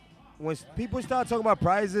 So when people start talking about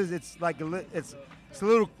prizes, it's like it's a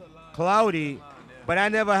little cloudy. But I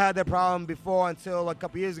never had that problem before until a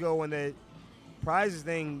couple years ago when the prizes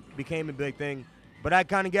thing became a big thing. But I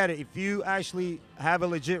kind of get it. If you actually have a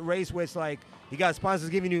legit race where it's like you got sponsors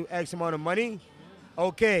giving you X amount of money,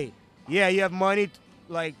 okay, yeah, you have money,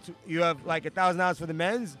 you have like $1,000 for the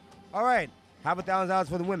men's. All right, have $1,000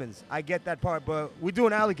 for the women's. I get that part, but we're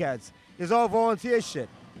doing Alley Cats. It's all volunteer shit.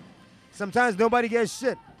 Sometimes nobody gets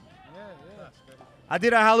shit. Yeah. I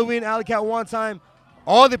did a Halloween Alley Cat one time.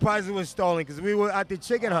 All the prizes were stolen because we were at the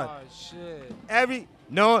chicken hunt. Oh, shit.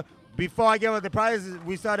 Before I gave out the prizes,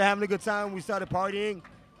 we started having a good time. We started partying.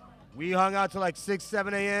 We hung out till like 6,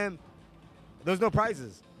 7 a.m. There was no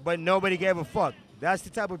prizes, but nobody gave a fuck. That's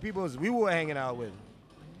the type of people we were hanging out with.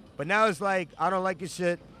 But now it's like, I don't like your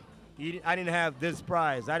shit. I didn't have this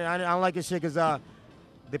prize. I don't like your shit because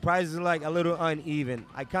the prizes are like a little uneven.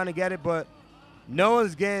 I kind of get it, but no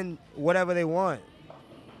one's getting whatever they want.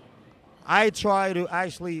 I try to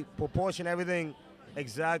actually proportion everything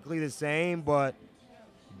exactly the same, but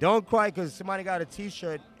don't cry because somebody got a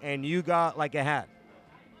T-shirt and you got like a hat.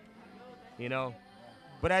 You know?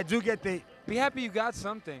 But I do get the... Be happy you got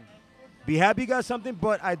something. Be happy you got something,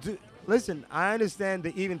 but I do... Listen, I understand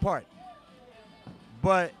the even part.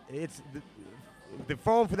 But it's... The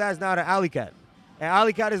form for that is not an Alley Cat. An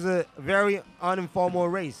Alley Cat is a very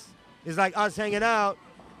uninformal race. It's like us hanging out,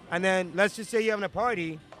 and then let's just say you're having a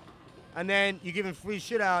party, and then you're giving free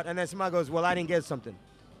shit out, and then somebody goes, well, I didn't get something.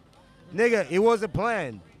 Nigga, it wasn't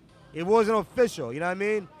planned. It wasn't official, you know what I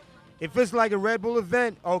mean? If it's like a Red Bull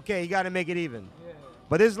event, okay, you got to make it even. Yeah.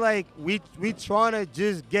 But it's like we trying to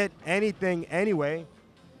just get anything anyway.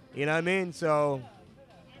 You know what I mean? So,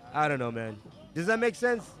 I don't know, man. Does that make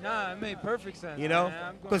sense? Nah, it made perfect sense. You know?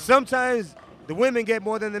 Man. Because sometimes the women get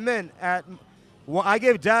more than the men. Well, I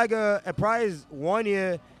gave Jagger a prize one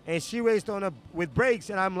year, and she raced with brakes,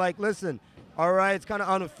 and I'm like, listen, all right, it's kind of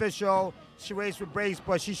unofficial. She raced with brakes,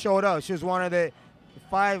 but she showed up. She was one of the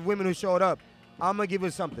 5 women who showed up. I'm going to give her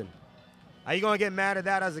something. Are you going to get mad at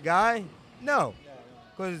that as a guy? No.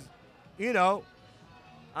 Because, you know,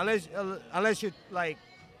 unless you're like...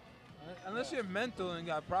 Unless you're mental and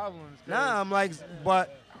got problems. Nah, I'm like,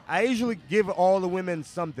 but I usually give all the women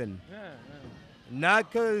something. Yeah.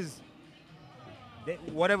 Not because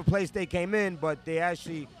whatever place they came in, but they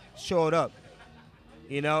actually showed up.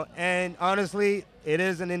 You know, and honestly, it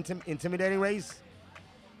is an intimidating race,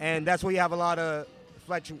 and that's where you have a lot of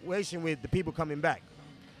fluctuation with the people coming back.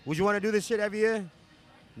 Would you want to do this shit every year?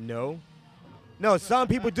 No. No, some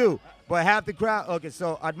people do, but half the crowd. Okay,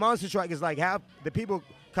 so at Monster Truck, it's like half the people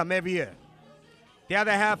come every year. The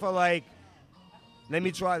other half are like, let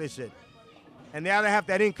me try this shit. And the other half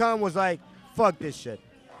that didn't come was like, fuck this shit.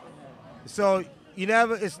 So you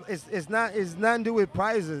never. It's nothing to do with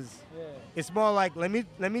prizes. Yeah. It's more like let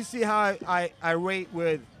me see how I rate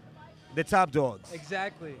with the top dogs.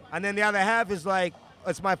 Exactly. And then the other half is like,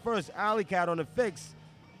 it's my first alley cat on the fix,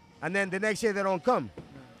 and then the next year they don't come.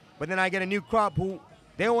 But then I get a new crop who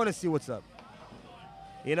they want to see what's up.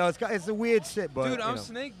 You know, it's a weird shit, but dude, I'm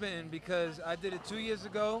snake bitten because I did it 2 years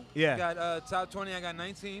ago. Yeah. Got top 20. I got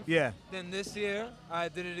 19th. Yeah. Then this year I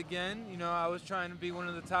did it again. You know, I was trying to be one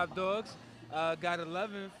of the top dogs. Got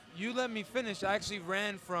 11th. You let me finish. I actually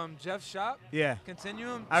ran from Jeff's shop. Yeah.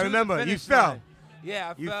 Continuum. I to remember the you finish fell. line.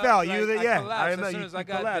 Yeah, I you fell. fell. Like, You I yeah. collapsed I remember as soon you, as I you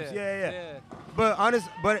got collapsed. there. Yeah.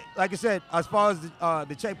 But like I said, as far as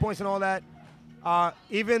the checkpoints and all that,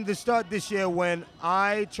 even the start this year when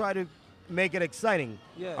I try to make it exciting.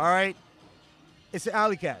 Yeah. All right. It's an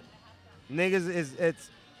alley cat. Niggas it's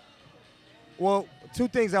well, 2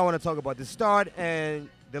 things I want to talk about: the start and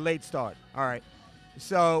the late start. All right.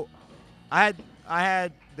 So, I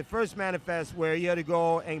had the first manifest where you had to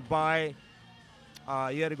go and buy.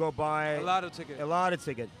 A lotto ticket. A lotto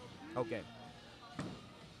ticket. Okay.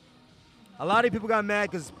 A lot of people got mad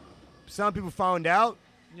because some people found out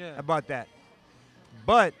about that.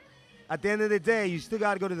 But at the end of the day, you still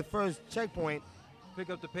got to go to the first checkpoint. Pick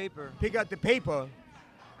up the paper. Pick up the paper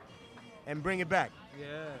and bring it back.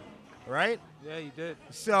 Yeah. Right? Yeah, you did.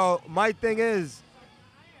 So my thing is,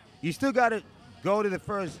 you still got to go to the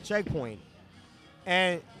first checkpoint.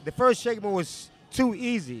 And the first checkpoint was too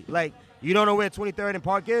easy. Like, you don't know where 23rd and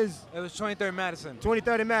Park is? It was 23rd Madison.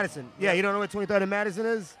 23rd and Madison. Yeah, you don't know where 23rd and Madison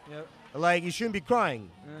is? Yep. Like, you shouldn't be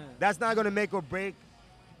crying. Yeah. That's not going to make or break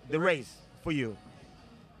the race for you.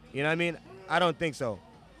 You know what I mean? I don't think so.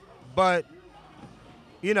 But,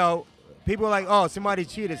 you know, people are like, oh, somebody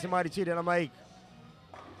cheated. I'm like,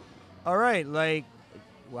 all right, like,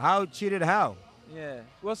 well, how cheated how? Yeah.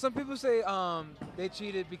 Well, some people say they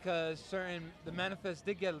cheated because the manifest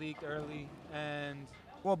did get leaked early and...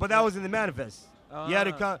 Well, but that was in the manifest. You had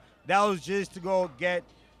to come. That was just to go get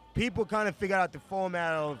people kind of figure out the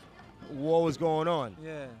format of what was going on.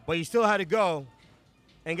 Yeah. But you still had to go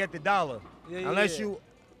and get the dollar. Yeah, Unless you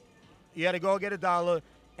had to go get a dollar,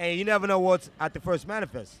 and you never know what's at the first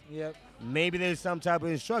manifest. Yep. Maybe there's some type of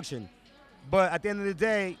instruction. But at the end of the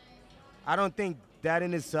day, I don't think that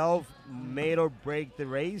in itself made or break the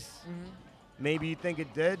race. Mm-hmm. Maybe you think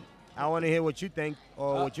it did. I want to hear what you think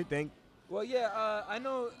or what you think. Well, yeah, I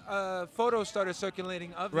know photos started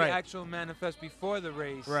circulating of the actual manifest before the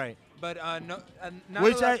race. Right. But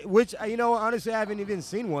which you know, honestly, I haven't even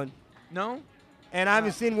seen one. No? And I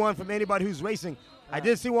haven't seen one from anybody who's racing. I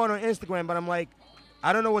did see one on Instagram, but I'm like,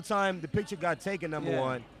 I don't know what time the picture got taken, number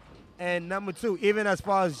one. And number 2, even as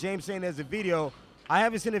far as James saying there's a video, I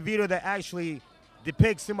haven't seen a video that actually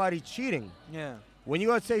depicts somebody cheating. Yeah. When you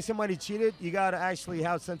gotta say somebody cheated, you gotta actually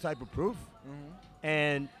have some type of proof. Mm-hmm.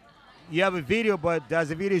 And you have a video, but does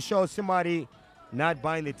the video show somebody not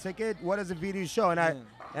buying the ticket? What does the video show? And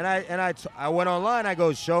I went online. I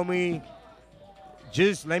go, show me.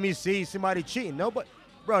 Just let me see somebody cheating. Nobody,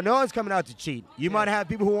 bro. No one's coming out to cheat. You might have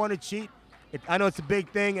people who want to cheat. I know it's a big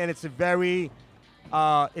thing, and it's a very,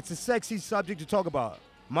 it's a sexy subject to talk about.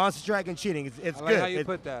 Monster track and cheating. It's I like good. how you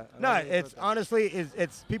put that. It's honestly,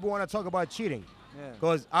 it's people want to talk about cheating. Yeah.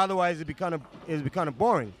 Because otherwise it kind of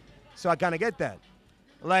boring. So I kind of get that.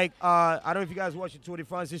 Like, I don't know if you guys watched the Tour de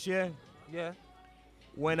France this year. Yeah.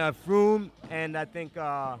 When Froome and I think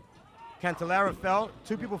Cancellara fell,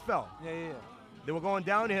 2 people fell. Yeah. They were going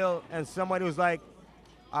downhill, and somebody was like,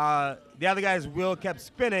 The other guy's wheel kept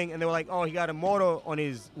spinning, and they were like, "Oh, he got a motor on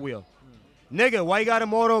his wheel." Nigga, why you got a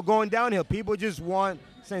motor going downhill? People just want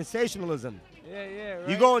sensationalism. Yeah, right.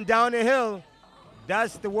 You going down the hill,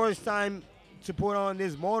 that's the worst time to put on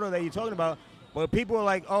this motor that you're talking about. But people are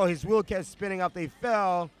like, "Oh, his wheel kept spinning after he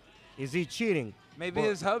fell. Is he cheating?" Maybe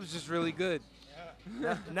his hub's just really good.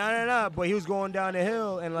 No. But he was going down the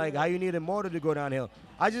hill, and like, how you need a motor to go downhill.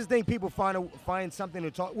 I just think people find something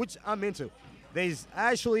to talk, which I'm into. There's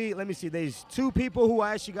actually, let me see, there's 2 people who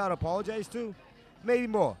I actually got to apologize to, maybe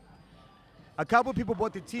more. A couple people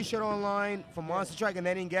bought the T-shirt online from Monster Truck and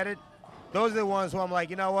they didn't get it. Those are the ones who I'm like,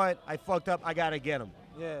 you know what, I fucked up, I gotta get them.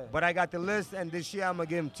 Yeah. But I got the list, and this year I'm gonna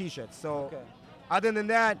give them T-shirts. So, okay. Other than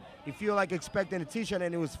that, if you're like expecting a T-shirt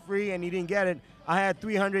and it was free and you didn't get it, I had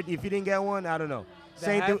 300. If you didn't get one, I don't know.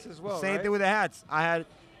 Same Thing with the hats. I had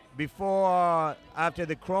before, after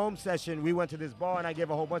the Chrome session, we went to this bar and I gave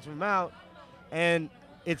a whole bunch of them out. And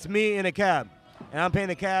it's me in a cab, and I'm paying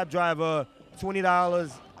the cab driver $20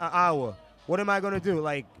 an hour. What am I gonna do?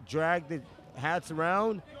 Like drag the hats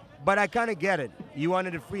around? But I kind of get it. You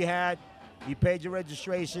wanted a free hat, you paid your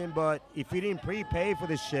registration, but if you didn't prepay for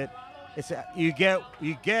this shit, you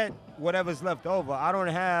get whatever's left over. I don't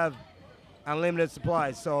have unlimited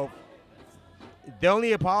supplies, so the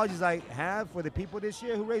only apologies I have for the people this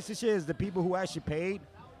year who raced this year is the people who actually paid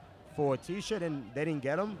for a T-shirt and they didn't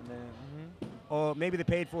get them. Or maybe they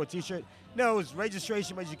paid for a T-shirt. No, it was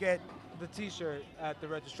registration, but you get the T-shirt at the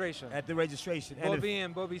registration. At the registration. Bobby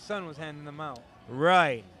and Bobby's son was handing them out.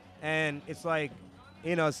 Right, and it's like,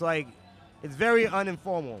 it's very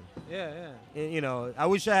uninformal. Yeah. I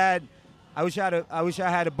wish I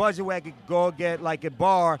had a budget where I could go get like a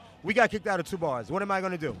bar. We got kicked out of 2 bars. What am I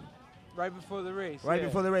gonna do? Right before the race. Right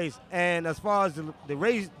before the race. And as far as the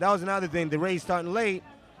race, that was another thing. The race starting late.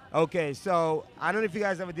 Okay, so I don't know if you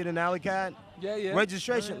guys ever did an alley cat. Yeah.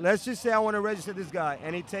 Registration. Right. Let's just say I want to register this guy,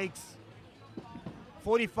 and it takes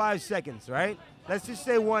 45 seconds, right? Let's just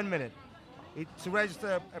say 1 minute to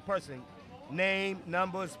register a person. Name,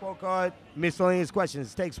 number, sport card, miscellaneous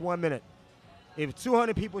questions. It takes 1 minute. If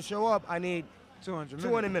 200 people show up, I need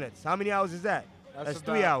 200 minutes. How many hours is that? That's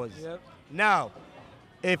 3 hours. Yep. Now,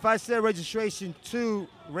 if I say registration 2,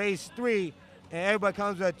 race 3, and everybody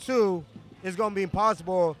comes at 2, it's going to be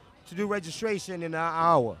impossible to do registration in an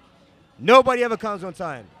hour. Nobody ever comes on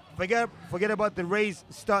time. Forget about the race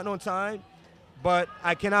starting on time, but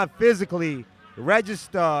I cannot physically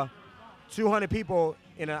register 200 people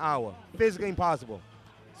in an hour. Physically impossible.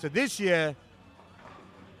 So this year,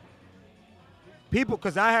 people,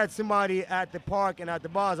 because I had somebody at the park and at the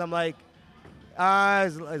bars, I'm like,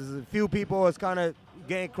 there's a few people, it's kind of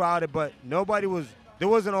getting crowded, but there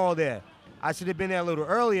wasn't all there. I should have been there a little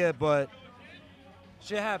earlier, but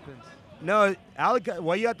shit happens. No,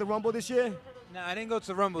 were you at the Rumble this year? Nah, I didn't go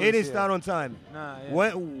to Rumble It this didn't year. start on time. Nah,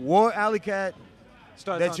 yeah. What Alley Cat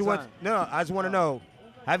starts that on you time. went? No, I just want to know.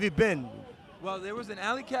 Have you been? Well, there was an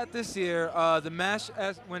Alley Cat this year.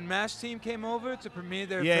 When MASH team came over to premiere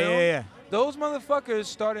their film. Yeah. Those motherfuckers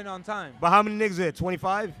started on time. But how many niggas there?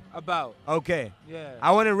 25? About. Okay. Yeah.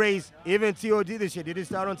 I want to race even TOD this year. Did it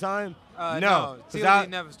start on time? No.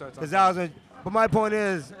 TOD never starts on time. But my point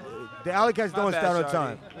is, the Alley Cats don't start on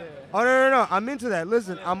time. Yeah. Oh, no. I'm into that.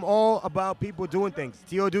 Listen, I'm all about people doing things.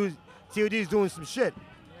 TOD's doing some shit.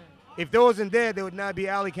 If they wasn't there would not be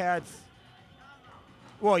Alley Cats.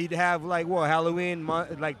 Well, you'd have Halloween,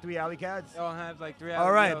 3 Alley Cats? I'll have 3 Alley.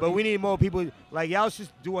 All right, but we need more people. Y'all should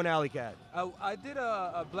do an Alley Cat. I did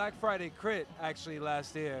a Black Friday crit actually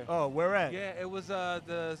last year. Oh, where at? Yeah, it was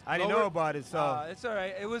the. I didn't know about it, so. It's all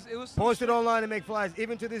right. It was. Post it online and make flyers.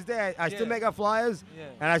 Even to this day, I still make out flyers, yeah.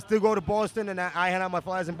 And I still go to Boston, and I hand out my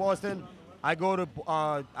flyers in Boston. I go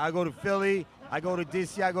to Philly, I go to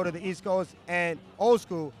DC, I go to the East Coast, and old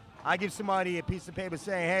school, I give somebody a piece of paper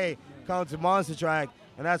saying, "Hey, come to Monster Track."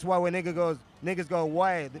 And that's why when niggas go,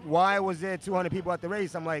 why was there 200 people at the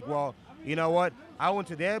race? I'm like, well, you know what? I went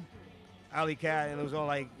to their Alley Cat and it was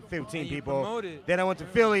only 15 people. Promoted. Then I went to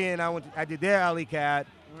Philly and I did their Alley Cat.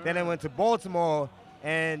 Right. Then I went to Baltimore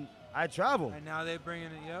and I traveled. And now they're bringing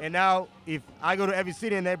it. Yep. And now if I go to every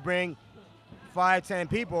city and they bring 5, 10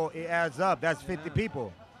 people, it adds up. That's 50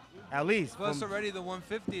 people, at least. Plus already the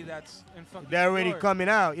 150 that's in fucking. They're already coming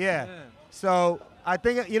out, yeah. So. I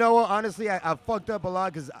think, you know what, honestly, I fucked up a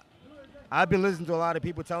lot because I've been listening to a lot of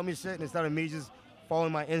people tell me shit instead of me just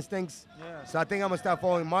following my instincts. Yeah. So I think I'm going to start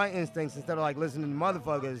following my instincts instead of listening to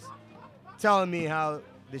motherfuckers telling me how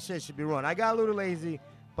the shit should be run. I got a little lazy,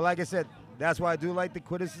 but like I said, that's why I do like the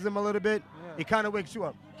criticism a little bit. Yeah. It kind of wakes you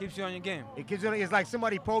up. Keeps you on your game. It's like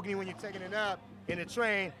somebody poking you when you're taking a nap in a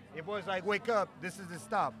train. Your boy's like, wake up, this is the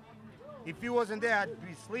stop. if he wasn't there, I'd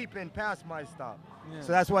be sleeping past my stop. Yeah.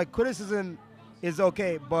 So that's why criticism is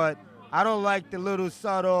okay, but I don't like the little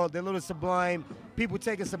subtle, the little sublime, people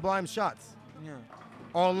taking sublime shots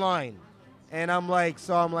online. And I'm like,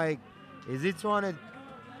 is he trying to,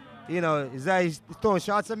 is that he's throwing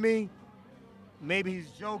shots at me? Maybe he's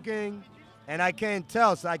joking, and I can't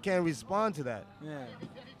tell, so I can't respond to that. Yeah.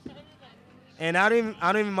 And I don't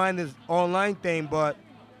even mind this online thing, but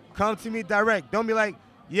come to me direct. Don't be like,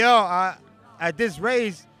 yo, at this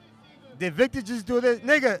race, did Victor just do this?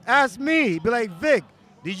 Nigga, ask me. Be like, Vic,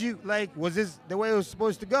 was this the way it was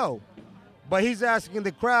supposed to go? But he's asking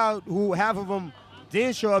the crowd, who half of them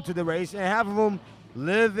didn't show up to the race, and half of them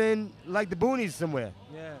live in like the boonies somewhere.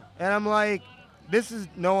 Yeah. And I'm like, this is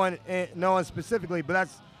no one specifically, but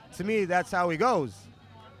to me, that's how it goes.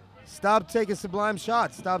 Stop taking sublime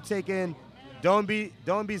shots. Stop taking. Don't be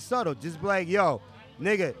subtle. Just be like, yo,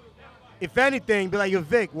 nigga. If anything, be like, yo,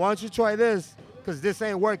 Vic, why don't you try this? Because this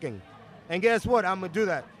ain't working. And guess what? I'm gonna do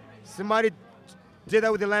that. Somebody did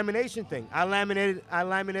that with the lamination thing. I laminated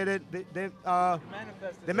the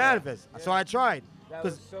manifest. Yeah. So I tried. That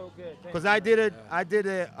was so good. Because I did it. I did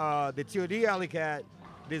the TOD Alley Cat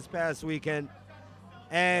this past weekend,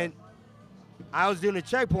 and I was doing a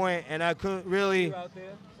checkpoint, and I couldn't really.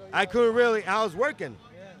 I was working,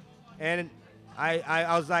 and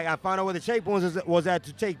I was like, I found out where the checkpoint was at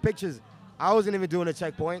to take pictures. I wasn't even doing a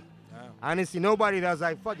checkpoint. I didn't see nobody that was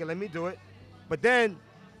like, fuck it, let me do it. But then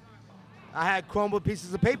I had crumbled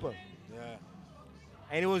pieces of paper. Yeah.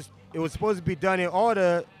 And it was supposed to be done in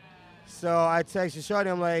order. So I texted Shorty,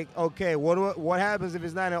 I'm like, okay, what happens if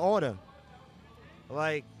it's not in order?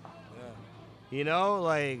 Like, what do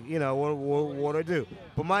I do?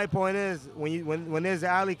 But my point is, when there's an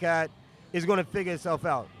alley cat, it's gonna figure itself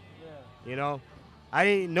out. Yeah.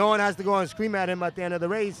 No one has to go and scream at him at the end of the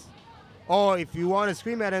race. Or if you want to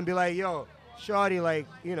scream at him, be like, yo, Shorty,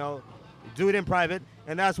 do it in private.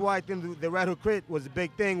 And that's why I think the Red Hook Crit was a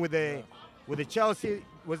big thing with the Chelsea.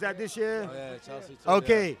 Was that this year? Oh, yeah, Chelsea too.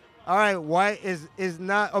 Okay. Yeah. All right. Why is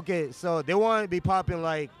not okay? So they want to be popping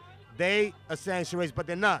like they a sanctioned race, but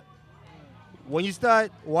they're not. When you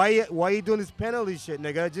start, why you doing this penalty shit,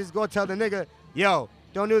 nigga? Just go tell the nigga, yo,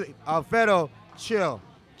 don't do it. Alfredo, chill.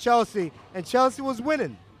 Chelsea was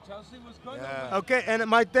winning. Chelsea was good. Yeah. Okay, and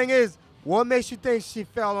my thing is, what makes you think she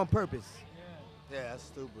fell on purpose? Yeah, that's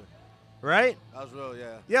stupid. Right? That was real,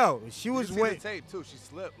 yeah. Yo, she was winning. The tape too. She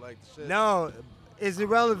slipped like shit. No, it's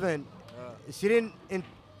irrelevant. She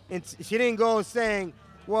didn't go saying,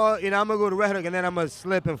 well, I'm gonna go to Red Hook and then I'm gonna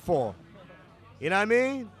slip and fall. You know what I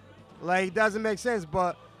mean? Like, it doesn't make sense.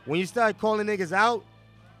 But when you start calling niggas out,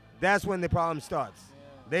 that's when the problem starts.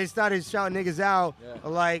 Yeah. They started shouting niggas out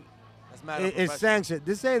like it's sanctioned.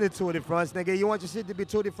 This ain't the Tour de France, nigga. You want your shit to be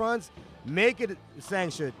Tour de France? Make it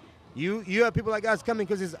sanctioned. You have people like us coming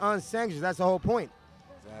because it's unsanctioned. That's the whole point.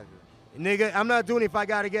 Exactly. Nigga, I'm not doing it if I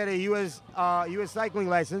gotta get a U.S. cycling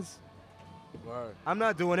license. Word. I'm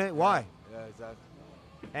not doing it. Why? Yeah, exactly.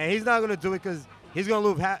 And he's not gonna do it because he's gonna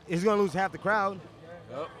lose half the crowd.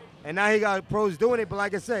 Yep. And now he got pros doing it. But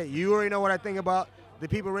like I said, you already know what I think about the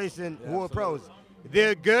people racing who are pros.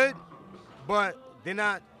 They're good, but they're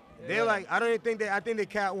not. They're like, I think they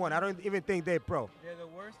Cat 1. I don't even think they're pro. They're the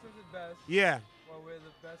worst of the best. Yeah. Well, we're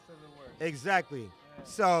the best of the worst. Exactly. Yeah.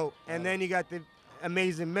 So, and then you got the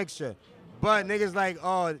amazing mixture. But niggas like,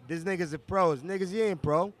 oh, this nigga's a pros. Niggas, you ain't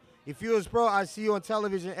pro. If you was pro, I see you on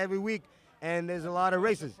television every week, and there's a lot of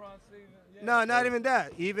races. No, not even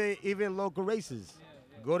that. Even local races.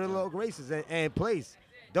 Go to local races and place.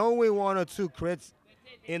 Don't win 1 or 2 crits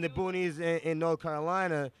in the boonies in North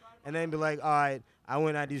Carolina and then be like, all right,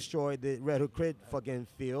 I destroyed the Red Hook Crit fucking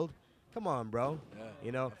field. Come on, bro.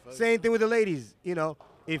 Yeah. Same thing with the ladies.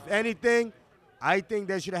 If anything, I think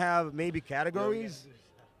they should have maybe categories.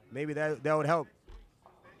 Maybe that would help.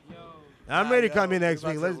 I'm ready to come in next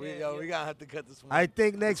week. We gotta have to cut this one. I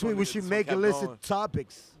think next week we should make a list of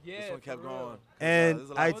topics. Yeah, this one kept going. And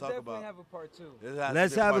we'll definitely have a part 2.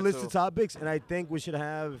 Let's have a list of topics, and I think we should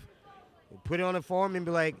put it on a form and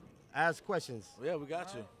be like, ask questions. Yeah, we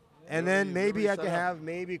got you. And then maybe I can have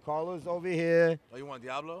Carlos over here. Oh, you want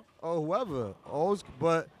Diablo? Or whoever.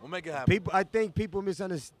 But we'll make it happen. I think people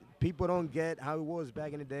misunderstand. People don't get how it was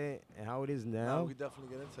back in the day and how it is now. No, we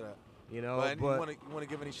definitely get into that. But you want to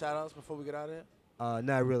give any shout-outs before we get out of here?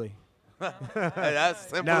 Not really. Hey, that's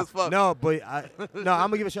simple as fuck. No, but I'm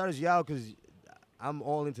going to give a shout-out to y'all because I'm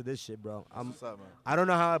all into this shit, bro. What's up, man? I don't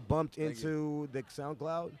know how I bumped into the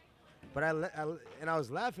SoundCloud, but I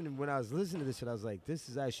was laughing when I was listening to this shit. I was like, this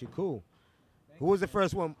is actually cool. Who was the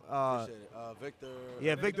first one? Victor.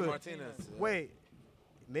 Yeah, Victor Martinez. Wait.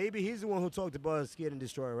 maybe he's the one who talked about Skid and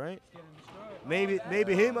Destroy, right? Skid and Destroy.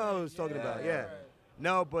 Maybe him I was talking about. Yeah.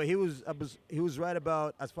 No, but he was right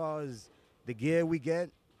about as far as the gear we get.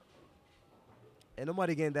 Ain't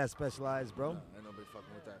nobody getting that specialized, bro. Ain't nobody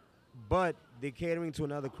fucking with that. But they're catering to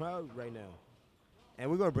another crowd right now. And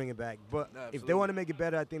we're going to bring it back. But if they want to make it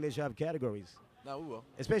better, I think they should have categories. No, we will.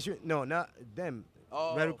 Especially, no, not them.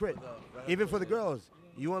 Oh, Red or Crit. Even for the yeah. girls.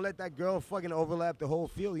 You won't let that girl fucking overlap the whole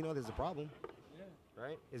field. You know there's a problem. Yeah.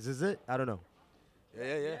 Right? Is this it? I don't know. Yeah.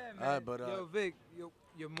 Man. All right, but Yo, Vic,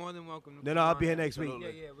 you're more than welcome to No, come I'll on. be here next week.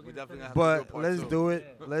 Absolutely. Yeah, We definitely gonna have But to do a part let's two. do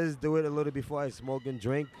it. Yeah. Let's do it a little before I smoke and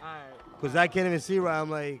drink. All right. Because I can't even see right. I'm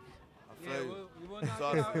like, I Yeah, feel you. we'll knock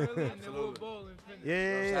So- it out early and then we'll Absolutely. bowl and finish.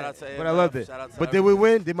 yeah. Shout out to But I AMF, loved it. shout out to But did we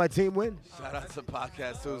everybody. win? Did my team win? Shout out to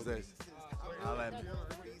Podcast Tuesdays. Holla at me.